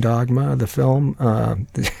seen Dogma, the film,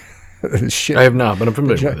 shit. I have not, but I'm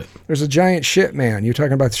familiar with it. There's a giant shit man. You're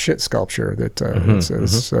talking about the shit sculpture that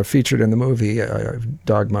is featured in the movie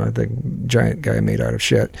Dogma, the giant guy made out of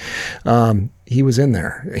shit. He was in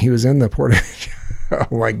there. He was in the porta-john.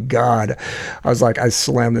 Oh my God. I was like, I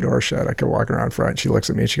slammed the door shut. I could walk around front. She looks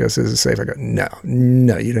at me and she goes, "Is it safe?" I go,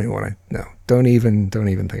 No, you don't want to. No, don't even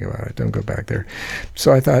think about it. Don't go back there.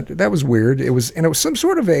 So I thought that was weird. It was some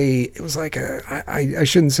sort of I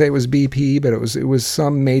shouldn't say it was BP, but it was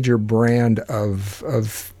some major brand of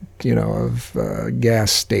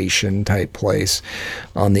gas station type place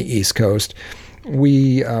on the East Coast.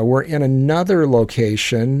 We were in another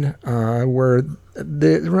location where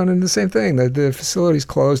they're running the same thing. The facility's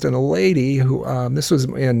closed, and a lady who I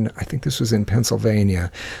think this was in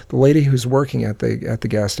Pennsylvania. The lady who's working at the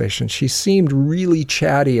gas station, she seemed really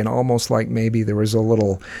chatty and almost like maybe there was a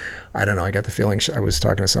little, I don't know. I got the feeling I was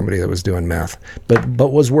talking to somebody that was doing meth,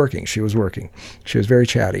 but was working. She was working. She was very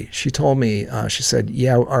chatty. She told me, she said,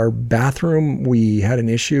 "Yeah, our bathroom, we had an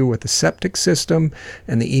issue with the septic system,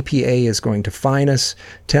 and the EPA is going to fine us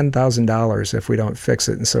 $10,000 if we don't fix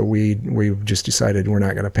it. And so we just decided we're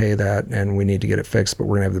not going to pay that, and we need to get it fixed, but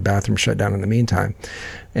we're going to have the bathroom shut down in the meantime."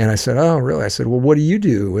 And I said, "Oh, really?" I said, "Well, what do you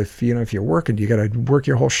do if you're working? Do you got to work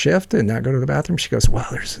your whole shift and not go to the bathroom?" She goes, "Well,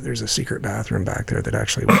 there's a secret bathroom back there that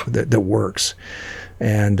actually that works."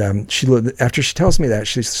 And after she tells me that,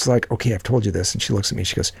 she's like, "Okay, I've told you this." And she looks at me and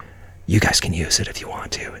she goes, "You guys can use it if you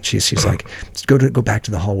want to." And she's like, go back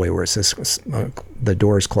to the hallway where it says the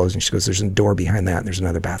door is closed. And she goes, "There's a door behind that, and there's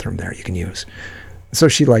another bathroom there you can use." So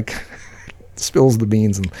she spills the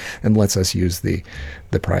beans and lets us use the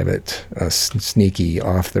the private sneaky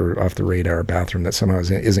off the radar bathroom that somehow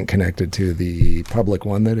isn't connected to the public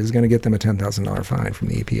one that is going to get them a $10,000 fine from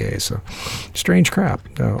the EPA. So strange crap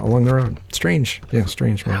along the road. Strange.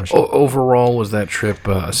 Overall, was that trip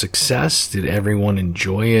a success? Did everyone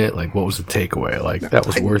enjoy it? Like, what was the takeaway? Like, that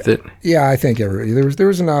was worth it? Yeah, I think there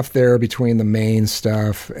was enough there between the main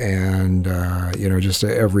stuff and just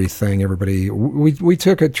everything. Everybody, we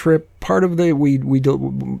took a trip. Part of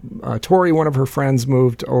the Tori, one of her friends,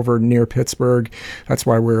 moved over near Pittsburgh. That's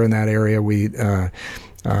why we're in that area. We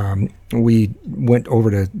went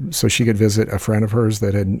over so she could visit a friend of hers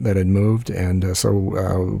that had moved, and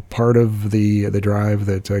so part of the drive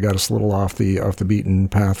that got us a little off the beaten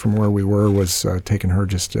path from where we were was taking her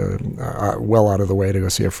just well out of the way to go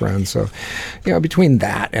see a friend. So, between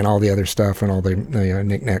that and all the other stuff and all the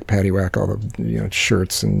knick-knack, paddywhack, all the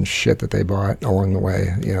shirts and shit that they bought along the way,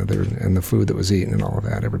 and the food that was eaten and all of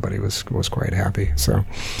that, everybody was quite happy. So,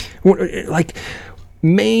 like.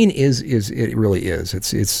 Maine it really is.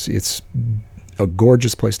 It's a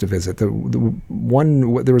gorgeous place to visit. There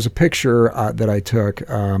was a picture that I took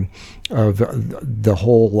of the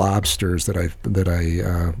whole lobsters that I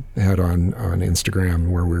had on Instagram,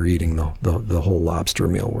 where we were eating the whole lobster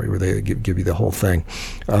meal, where they give you the whole thing.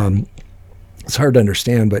 It's hard to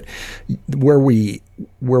understand, but where we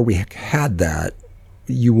had that,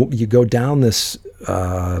 you go down this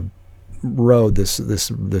road,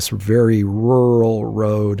 this very rural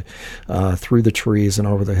road through the trees and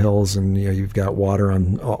over the hills, and you've got water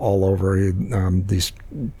all over these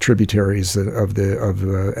tributaries of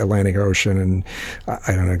the Atlantic Ocean, and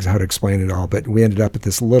I don't know how to explain it all, but we ended up at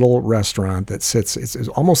this little restaurant that sits. It's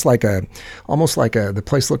almost like the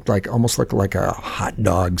place looked like a hot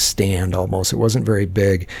dog stand almost. It wasn't very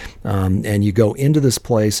big, and you go into this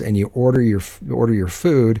place and you order your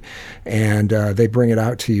food, and they bring it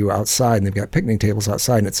out to you outside. And they've got picnic tables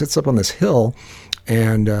outside, and it sits up on this hill,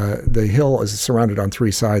 and the hill is surrounded on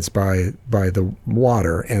three sides by the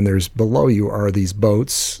water, and there's below you are these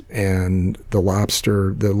boats, and the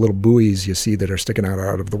little buoys you see that are sticking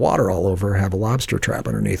out of the water all over have a lobster trap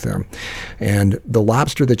underneath them, and the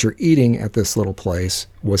lobster that you're eating at this little place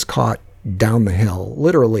was caught down the hill,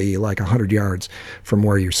 literally like 100 yards from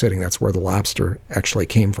where you're sitting. That's where the lobster actually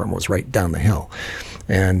came from, was right down the hill.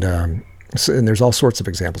 And there's all sorts of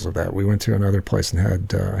examples of that. We went to another place and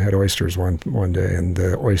had oysters one day, and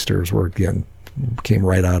the oysters came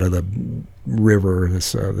right out of the river,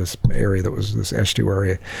 this area that was this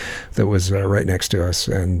estuary that was right next to us,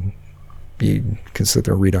 and you can sit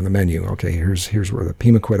there and read on the menu. Okay, here's where the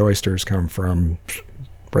Pemaquid oysters come from,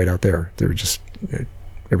 right out there. They're just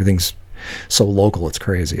everything's so local, it's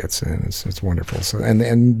crazy. It's wonderful. So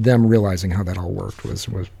and them realizing how that all worked was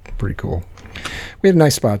pretty cool. We had a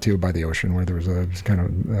nice spot too by the ocean where there was a kind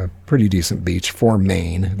of a pretty decent beach for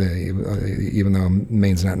Maine. Even though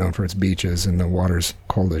Maine's not known for its beaches and the water's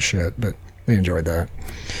cold as shit, but they enjoyed that.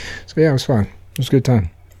 So yeah, it was fun. It was a good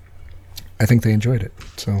time. I think they enjoyed it.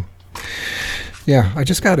 So yeah, I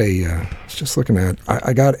just got I was just looking at.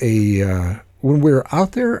 I got when we were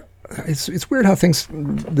out there. It's weird how things,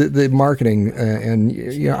 the marketing, and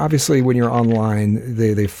obviously when you're online,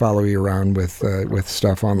 they follow you around with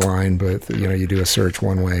stuff online, but you do a search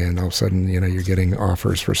one way, and all of a sudden you're getting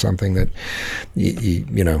offers for something that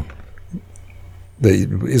that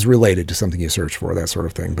is related to something you search for, that sort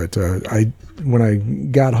of thing. But when I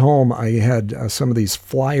got home, I had some of these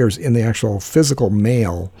flyers in the actual physical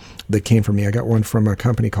mail that came from me. I got one from a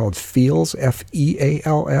company called Feals,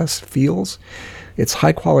 F-E-A-L-S, Feals. It's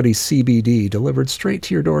high-quality CBD delivered straight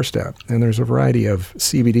to your doorstep. And there's a variety of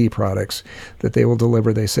CBD products that they will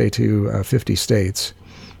deliver, they say, to 50 states.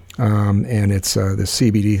 And it's this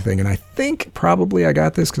CBD thing. And I think probably I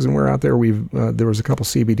got this because when we were out there, there was a couple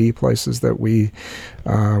CBD places that we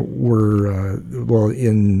were,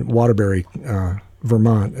 in Waterbury,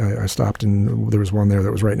 Vermont. I stopped, and there was one there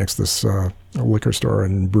that was right next to this liquor store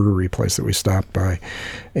and brewery place that we stopped by,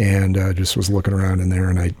 and just was looking around in there,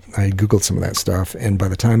 and I Googled some of that stuff, and by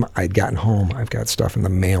the time I'd gotten home, I've got stuff in the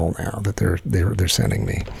mail now that they're sending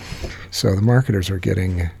me. So the marketers are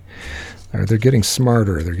getting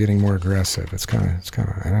smarter. They're getting more aggressive. It's kind of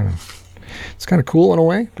I don't know. It's kind of cool in a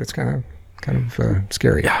way, but it's kind of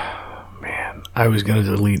scary. Yeah. Man, I was going to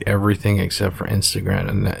delete everything except for Instagram,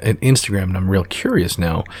 and I'm real curious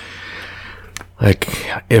now. Like,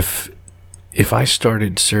 if I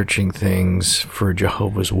started searching things for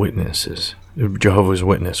Jehovah's Witness,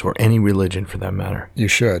 or any religion for that matter, you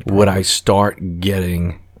should. Would I start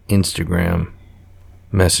getting Instagram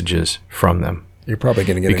messages from them? You're probably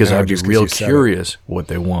going to get it because now I'd be just 'cause real you said it. curious what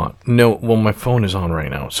they want. No, well, my phone is on right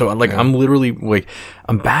now, so I'm literally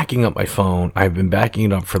I'm backing up my phone. I've been backing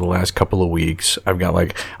it up for the last couple of weeks. I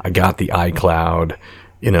got the iCloud,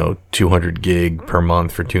 200 gig per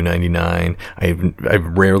month for $2.99.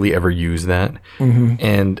 I've rarely ever used that,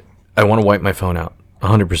 and I want to wipe my phone out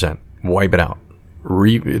 100%. Wipe it out.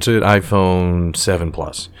 It's an iPhone 7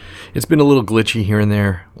 Plus. It's been a little glitchy here and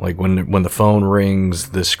there. Like when the phone rings,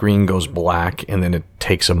 the screen goes black, and then it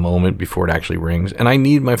takes a moment before it actually rings. And I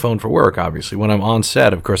need my phone for work, obviously. When I'm on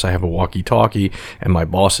set, of course, I have a walkie-talkie, and my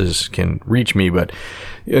bosses can reach me, but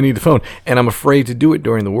I need the phone. And I'm afraid to do it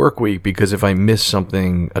during the work week because if I miss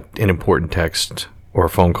something, an important text or a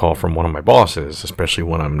phone call from one of my bosses, especially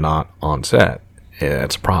when I'm not on set,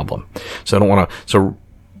 that's a problem. So I don't want to... So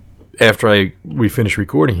after we finish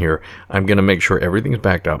recording here, I'm going to make sure everything's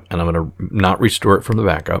backed up, and I'm going to not restore it from the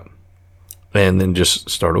backup, and then just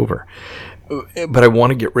start over. But I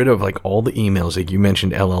want to get rid of all the emails. Like you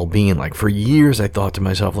mentioned LL Bean. For years I thought to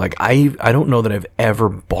myself, I don't know that I've ever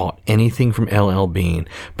bought anything from LL Bean,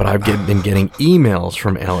 but I've been getting emails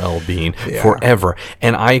from LL Bean forever.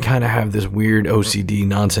 And I kind of have this weird OCD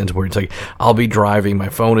nonsense where it's I'll be driving, my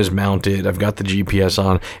phone is mounted, I've got the GPS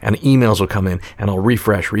on, and emails will come in, and I'll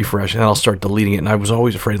refresh, and then I'll start deleting it. And I was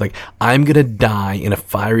always afraid, I'm going to die in a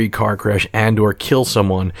fiery car crash and or kill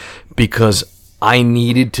someone because I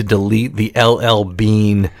needed to delete the LL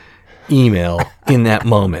Bean email in that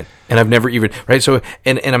moment. And I've never even, right? So,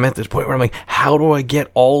 and I'm at this point where I'm how do I get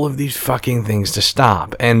all of these fucking things to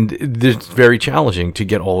stop? And it's very challenging to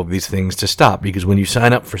get all of these things to stop because when you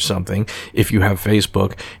sign up for something, if you have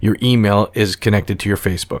Facebook, your email is connected to your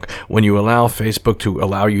Facebook. When you allow Facebook to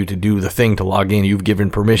allow you to do the thing to log in, you've given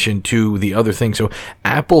permission to the other thing. So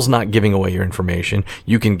Apple's not giving away your information.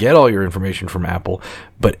 You can get all your information from Apple,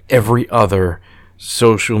 but every other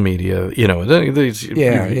social media, you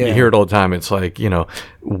hear it all the time. It's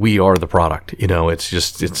we are the product,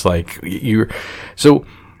 so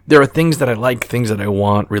there are things that I like, things that I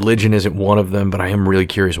want. Religion isn't one of them, but I am really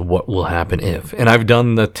curious what will happen if. And I've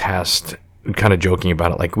done the test, kind of joking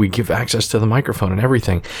about it. We give access to the microphone and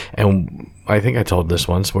everything. And I think I told this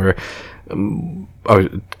once where I was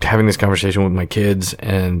having this conversation with my kids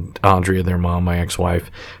and Andrea, their mom, my ex-wife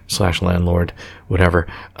 / landlord, whatever.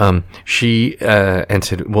 She and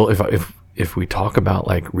said, "Well, if we talk about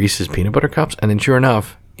Reese's peanut butter cups," and then sure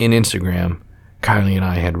enough, in Instagram, Kylie and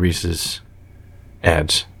I had Reese's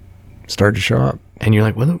ads start to show up, and you're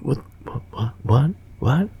what?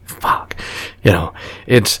 Fuck,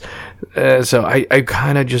 it's. So I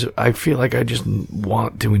kind of I feel like I just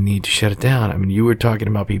do we need to shut it down? I mean, you were talking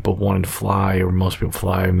about people wanting to fly, or most people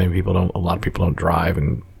fly, many people don't, a lot of people don't drive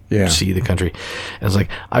and see the country. And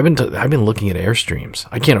it's I've been looking at Airstreams.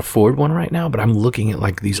 I can't afford one right now, but I'm looking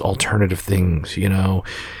at these alternative things,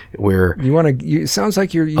 where it sounds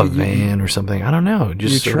like you're a van or something. I don't know.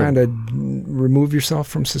 Just you're trying to remove yourself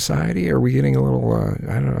from society. Are we getting a little?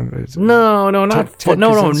 I don't know. No,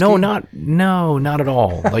 not at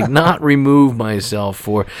all. Not remove myself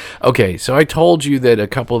for. Okay, so I told you that a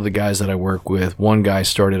couple of the guys that I work with, one guy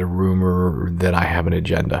started a rumor that I have an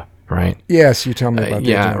agenda. Right? Yes, you tell me about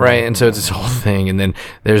that. Right. And so it's this whole thing. And then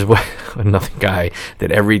there's another guy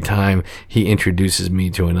that every time he introduces me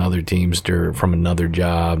to another Teamster from another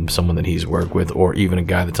job, someone that he's worked with, or even a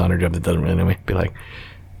guy that's on a job that doesn't really be like,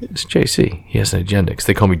 it's JC. He has an agenda. Because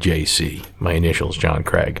they call me JC. My initials, John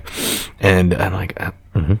Craig. And I'm like,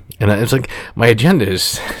 And it's my agenda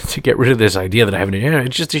is to get rid of this idea that I have an agenda.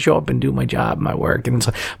 It's just to show up and do my job, my work. And it's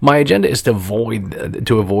my agenda is to avoid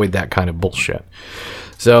that kind of bullshit.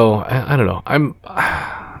 So I don't know. I'm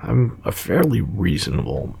a fairly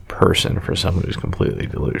reasonable person for someone who's completely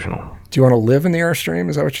delusional. Do you want to live in the Airstream?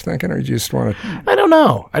 Is that what you're thinking, or do you just want to? I don't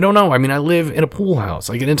know. I mean, I live in a pool house,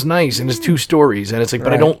 and it's nice, and it's 2 stories, and it's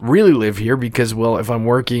but I don't really live here because, well, if I'm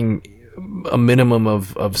working a minimum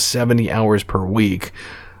of 70 hours per week,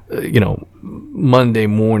 Monday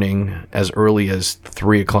morning as early as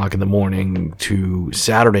 3:00 in the morning to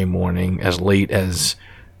Saturday morning as late as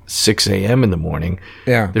 6 a.m. in the morning.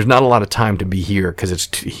 Yeah. There's not a lot of time to be here because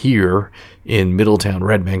it's here in Middletown,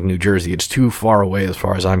 Red Bank, New Jersey. It's too far away as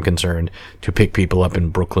far as I'm concerned to pick people up in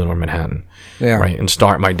Brooklyn or Manhattan. Yeah. Right. And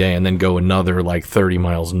start my day and then go another 30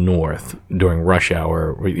 miles north during rush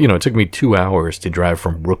hour. It took me 2 hours to drive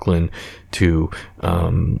from Brooklyn to,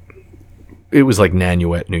 it was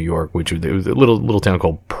Nanuet, New York, which was a little town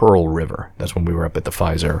called Pearl River. That's when we were up at the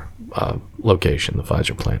Pfizer location, the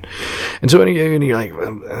Pfizer plant. And so, and you're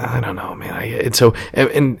I don't know, man. I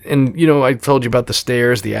told you about the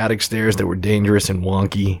stairs, the attic stairs that were dangerous and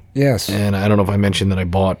wonky. Yes. And I don't know if I mentioned that I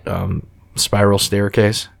bought spiral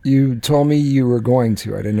staircase. You told me you were going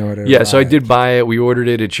to. I didn't know it. Yeah, so I did buy it. We ordered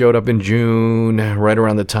it. It showed up in June, right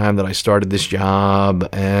around the time that I started this job.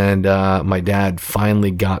 And my dad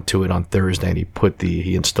finally got to it on Thursday, and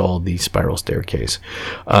he installed the spiral staircase.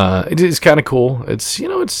 It is kind of cool. It's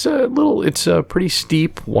it's a pretty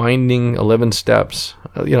steep, winding 11 steps.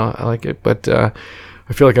 I like it, but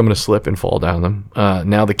I feel like I'm going to slip and fall down them.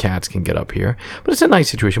 Now the cats can get up here, but it's a nice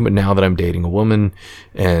situation. But now that I'm dating a woman,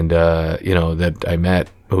 and that I met,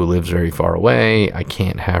 who lives very far away, I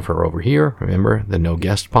can't have her over here. Remember the no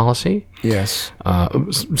guest policy? Yes.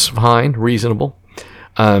 It's fine, reasonable.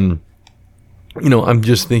 I'm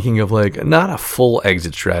just thinking of like not a full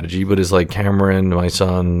exit strategy, but it's like Cameron, my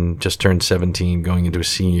son, just turned 17, going into a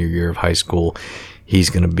senior year of high school. He's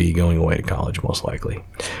going to be going away to college, most likely.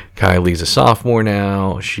 Kylie's a sophomore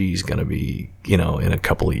now. She's going to be, in a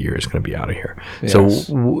couple of years, going to be out of here. Yes. So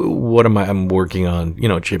what am I? I'm working on,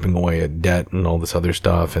 chipping away at debt and all this other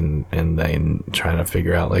stuff, and then trying to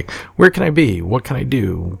figure out, like, where can I be? What can I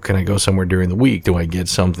do? Can I go somewhere during the week? Do I get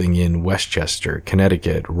something in Westchester,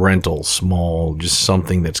 Connecticut, rental, small, just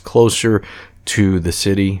something that's closer to the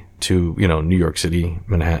city, to, New York City,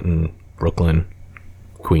 Manhattan, Brooklyn,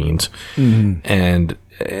 Queens, and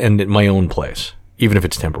at my own place, even if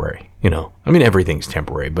it's temporary. Everything's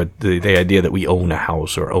temporary, but the idea that we own a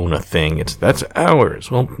house or own a thing, that's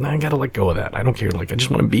ours. Well, I gotta let go of that. I don't care. Like, I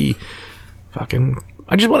just want to be I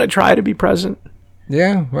just want to try to be present.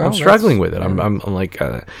 Yeah, well, I'm struggling with it. I'm like,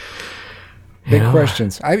 big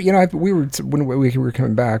questions. We were when we were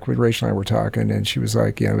coming back, when Rachel and I were talking, and she was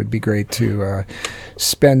like, it would be great to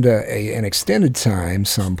spend an extended time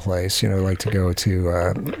someplace. Like to go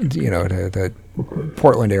to to the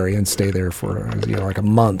Portland area and stay there for like a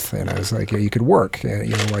month. And I was like, you could work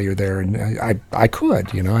while you're there, and I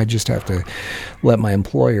could. I just have to let my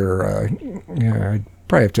employer. I'd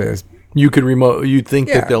probably have to. You could you think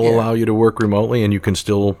that they'll allow you to work remotely, and you can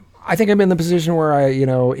still. I think I'm in the position where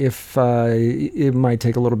if it might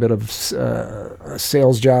take a little bit of a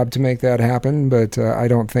sales job to make that happen, but I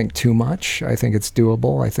don't think too much. I think it's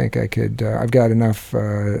doable. I think I could. I've got enough.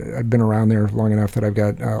 I've been around there long enough that I've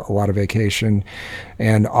got a lot of vacation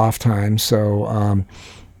and off time. So.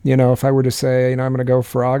 If I were to say, I'm going to go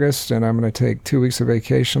for August and I'm going to take 2 weeks of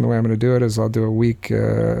vacation, the way I'm going to do it is I'll do a week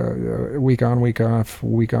on, week off,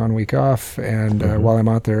 week on, week off, and while I'm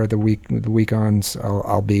out there, the week ons,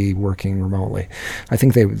 I'll be working remotely. I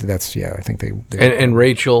think I think they and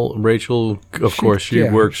Rachel, of course, she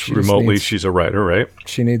works remotely. She's a writer, right?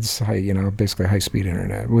 She needs basically high speed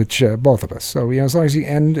internet, which both of us. So as long as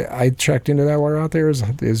I checked into that while we're out there is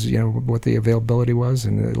what the availability was,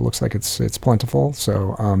 and it looks like it's plentiful.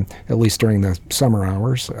 So. At least during the summer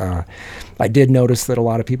hours. I did notice that a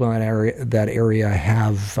lot of people in that area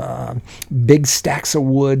have big stacks of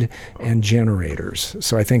wood and generators.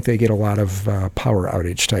 So I think they get a lot of power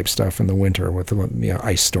outage type stuff in the winter with the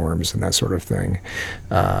ice storms and that sort of thing.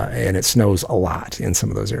 And it snows a lot in some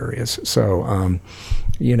of those areas. So I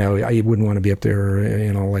wouldn't want to be up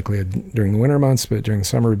there, likely during the winter months, but during the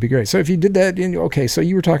summer would be great. So if you did that, okay, so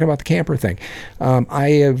you were talking about the camper thing.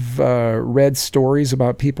 I have read stories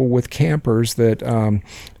about people with campers that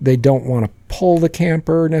they don't want to pull the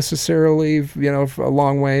camper necessarily, a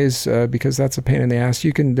long ways because that's a pain in the ass.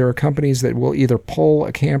 There are companies that will either pull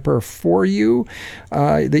a camper for you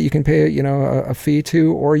that you can pay, a fee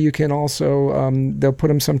to, or you can also they'll put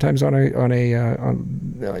them sometimes in a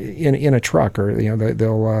truck, or you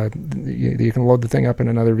can load the thing up in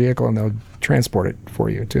another vehicle and they'll transport it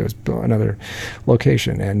for you to another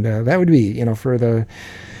location, and that would be for the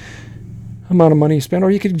amount of money you spend,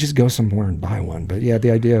 or you could just go somewhere and buy one. But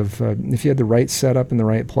the idea of if you had the right setup in the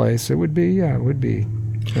right place, it would be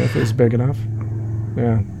if it was big enough.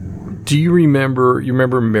 Yeah. Do you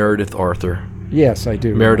remember Meredith Arthur? Yes, I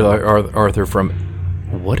do. Meredith Arthur from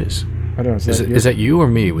what is? I don't know. Is that you or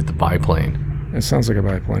me with the biplane? It sounds like a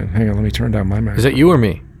biplane. Hang on, let me turn down my mic. Is that you or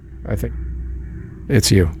me? I think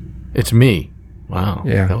it's you. It's me. Wow,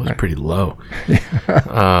 yeah, that was pretty low.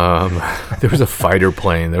 There was a fighter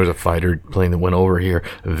plane. There was a fighter plane that went over here,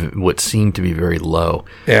 what seemed to be very low.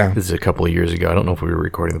 Yeah. This is a couple of years ago. I don't know if we were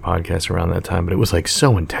recording the podcast around that time, but it was like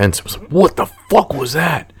so intense. It was like, what the fuck was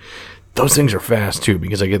that? Those things are fast too,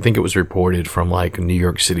 because I think it was reported from like New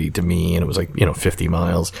York City to me, and it was like 50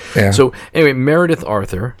 miles. Yeah. So anyway, Meredith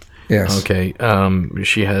Arthur. Yes. Okay.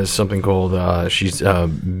 She has something called she's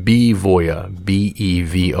Bevoya,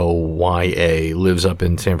 Bevoya, lives up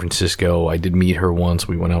in San Francisco. I did meet her once.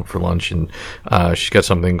 We went out for lunch, and she's got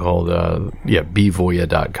something called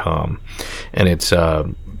Bevoya.com, and it's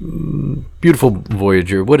beautiful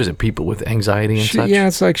Voyager. What is it? People with anxiety and such? Yeah,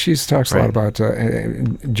 it's like she talks a lot about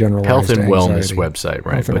generalized health and anxiety. wellness website,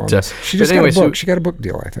 right? She just got a book. She got a book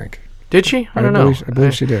deal, I think. Did she? I don't know. I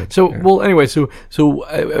believe she did. So, well, anyway, so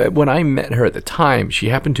when I met her at the time, she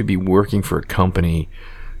happened to be working for a company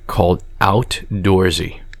called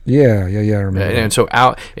Outdoorsy. Yeah, I remember. And so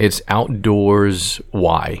it's Outdoorsy,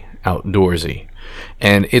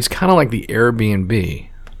 and it's kind of like the Airbnb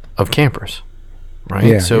of campers, right?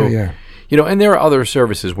 Yeah. You know, and there are other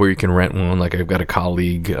services where you can rent one. Like I've got a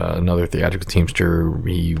colleague, another theatrical teamster.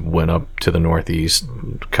 He went up to the Northeast,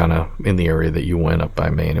 kind of in the area that you went up by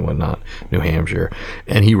Maine and whatnot, New Hampshire,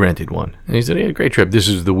 and he rented one. And he said, "Yeah, great trip." This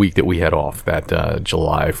is the week that we had off, that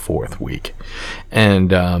July 4th week,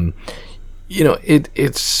 and you know,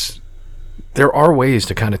 it's there are ways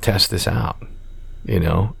to kind of test this out. You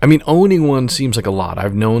know, I mean, owning one seems like a lot.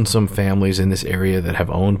 I've known some families in this area that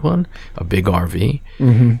have owned one, a big RV,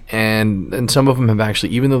 and some of them have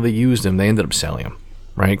actually, even though they used them, they ended up selling them,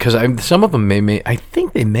 right? Because some of them I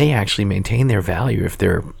think they may actually maintain their value if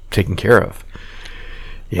they're taken care of.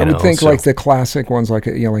 I would think like the classic ones, like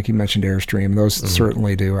like you mentioned, Airstream. Those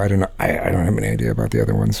certainly do. I don't know. I don't have any idea about the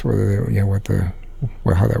other ones, whether they,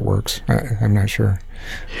 how that works. I'm not sure.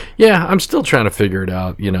 Yeah, I'm still trying to figure it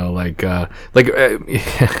out. You know,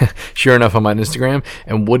 sure enough, I'm on Instagram.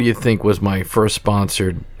 And what do you think was my first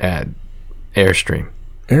sponsored ad? Airstream.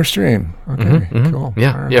 Airstream. Okay, cool.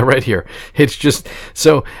 Yeah, right. Yeah, right here. It's just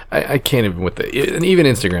so I can't even and even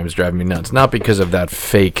Instagram is driving me nuts. Not because of that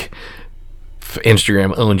fake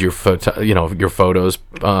Instagram owned your your photos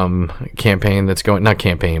campaign that's going, not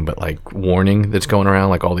campaign, but like warning that's going around,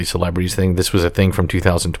 like all these celebrities thing. This was a thing from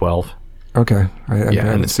 2012. Okay.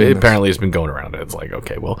 And apparently it's been going around. It's like,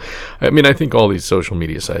 okay, well, I mean, I think all these social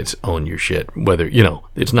media sites own your shit. Whether,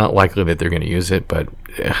 it's not likely that they're going to use it, but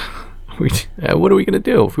what are we going to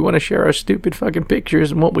do? If we want to share our stupid fucking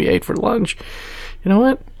pictures and what we ate for lunch, you know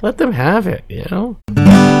what? Let them have it,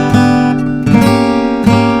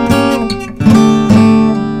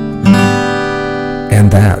 And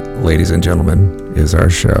that, ladies and gentlemen, is our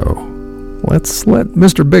show. Let's let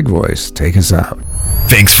Mr. Big Voice take us out.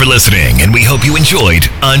 Thanks for listening, and we hope you enjoyed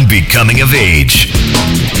Unbecoming of Age.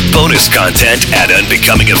 Bonus content at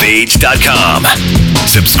unbecomingofage.com.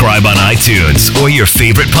 Subscribe on iTunes or your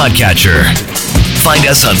favorite podcatcher. Find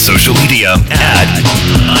us on social media at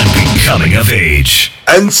Unbecoming of Age.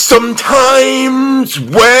 And sometimes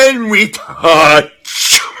when we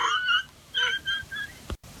touch...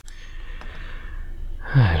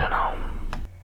 I don't know.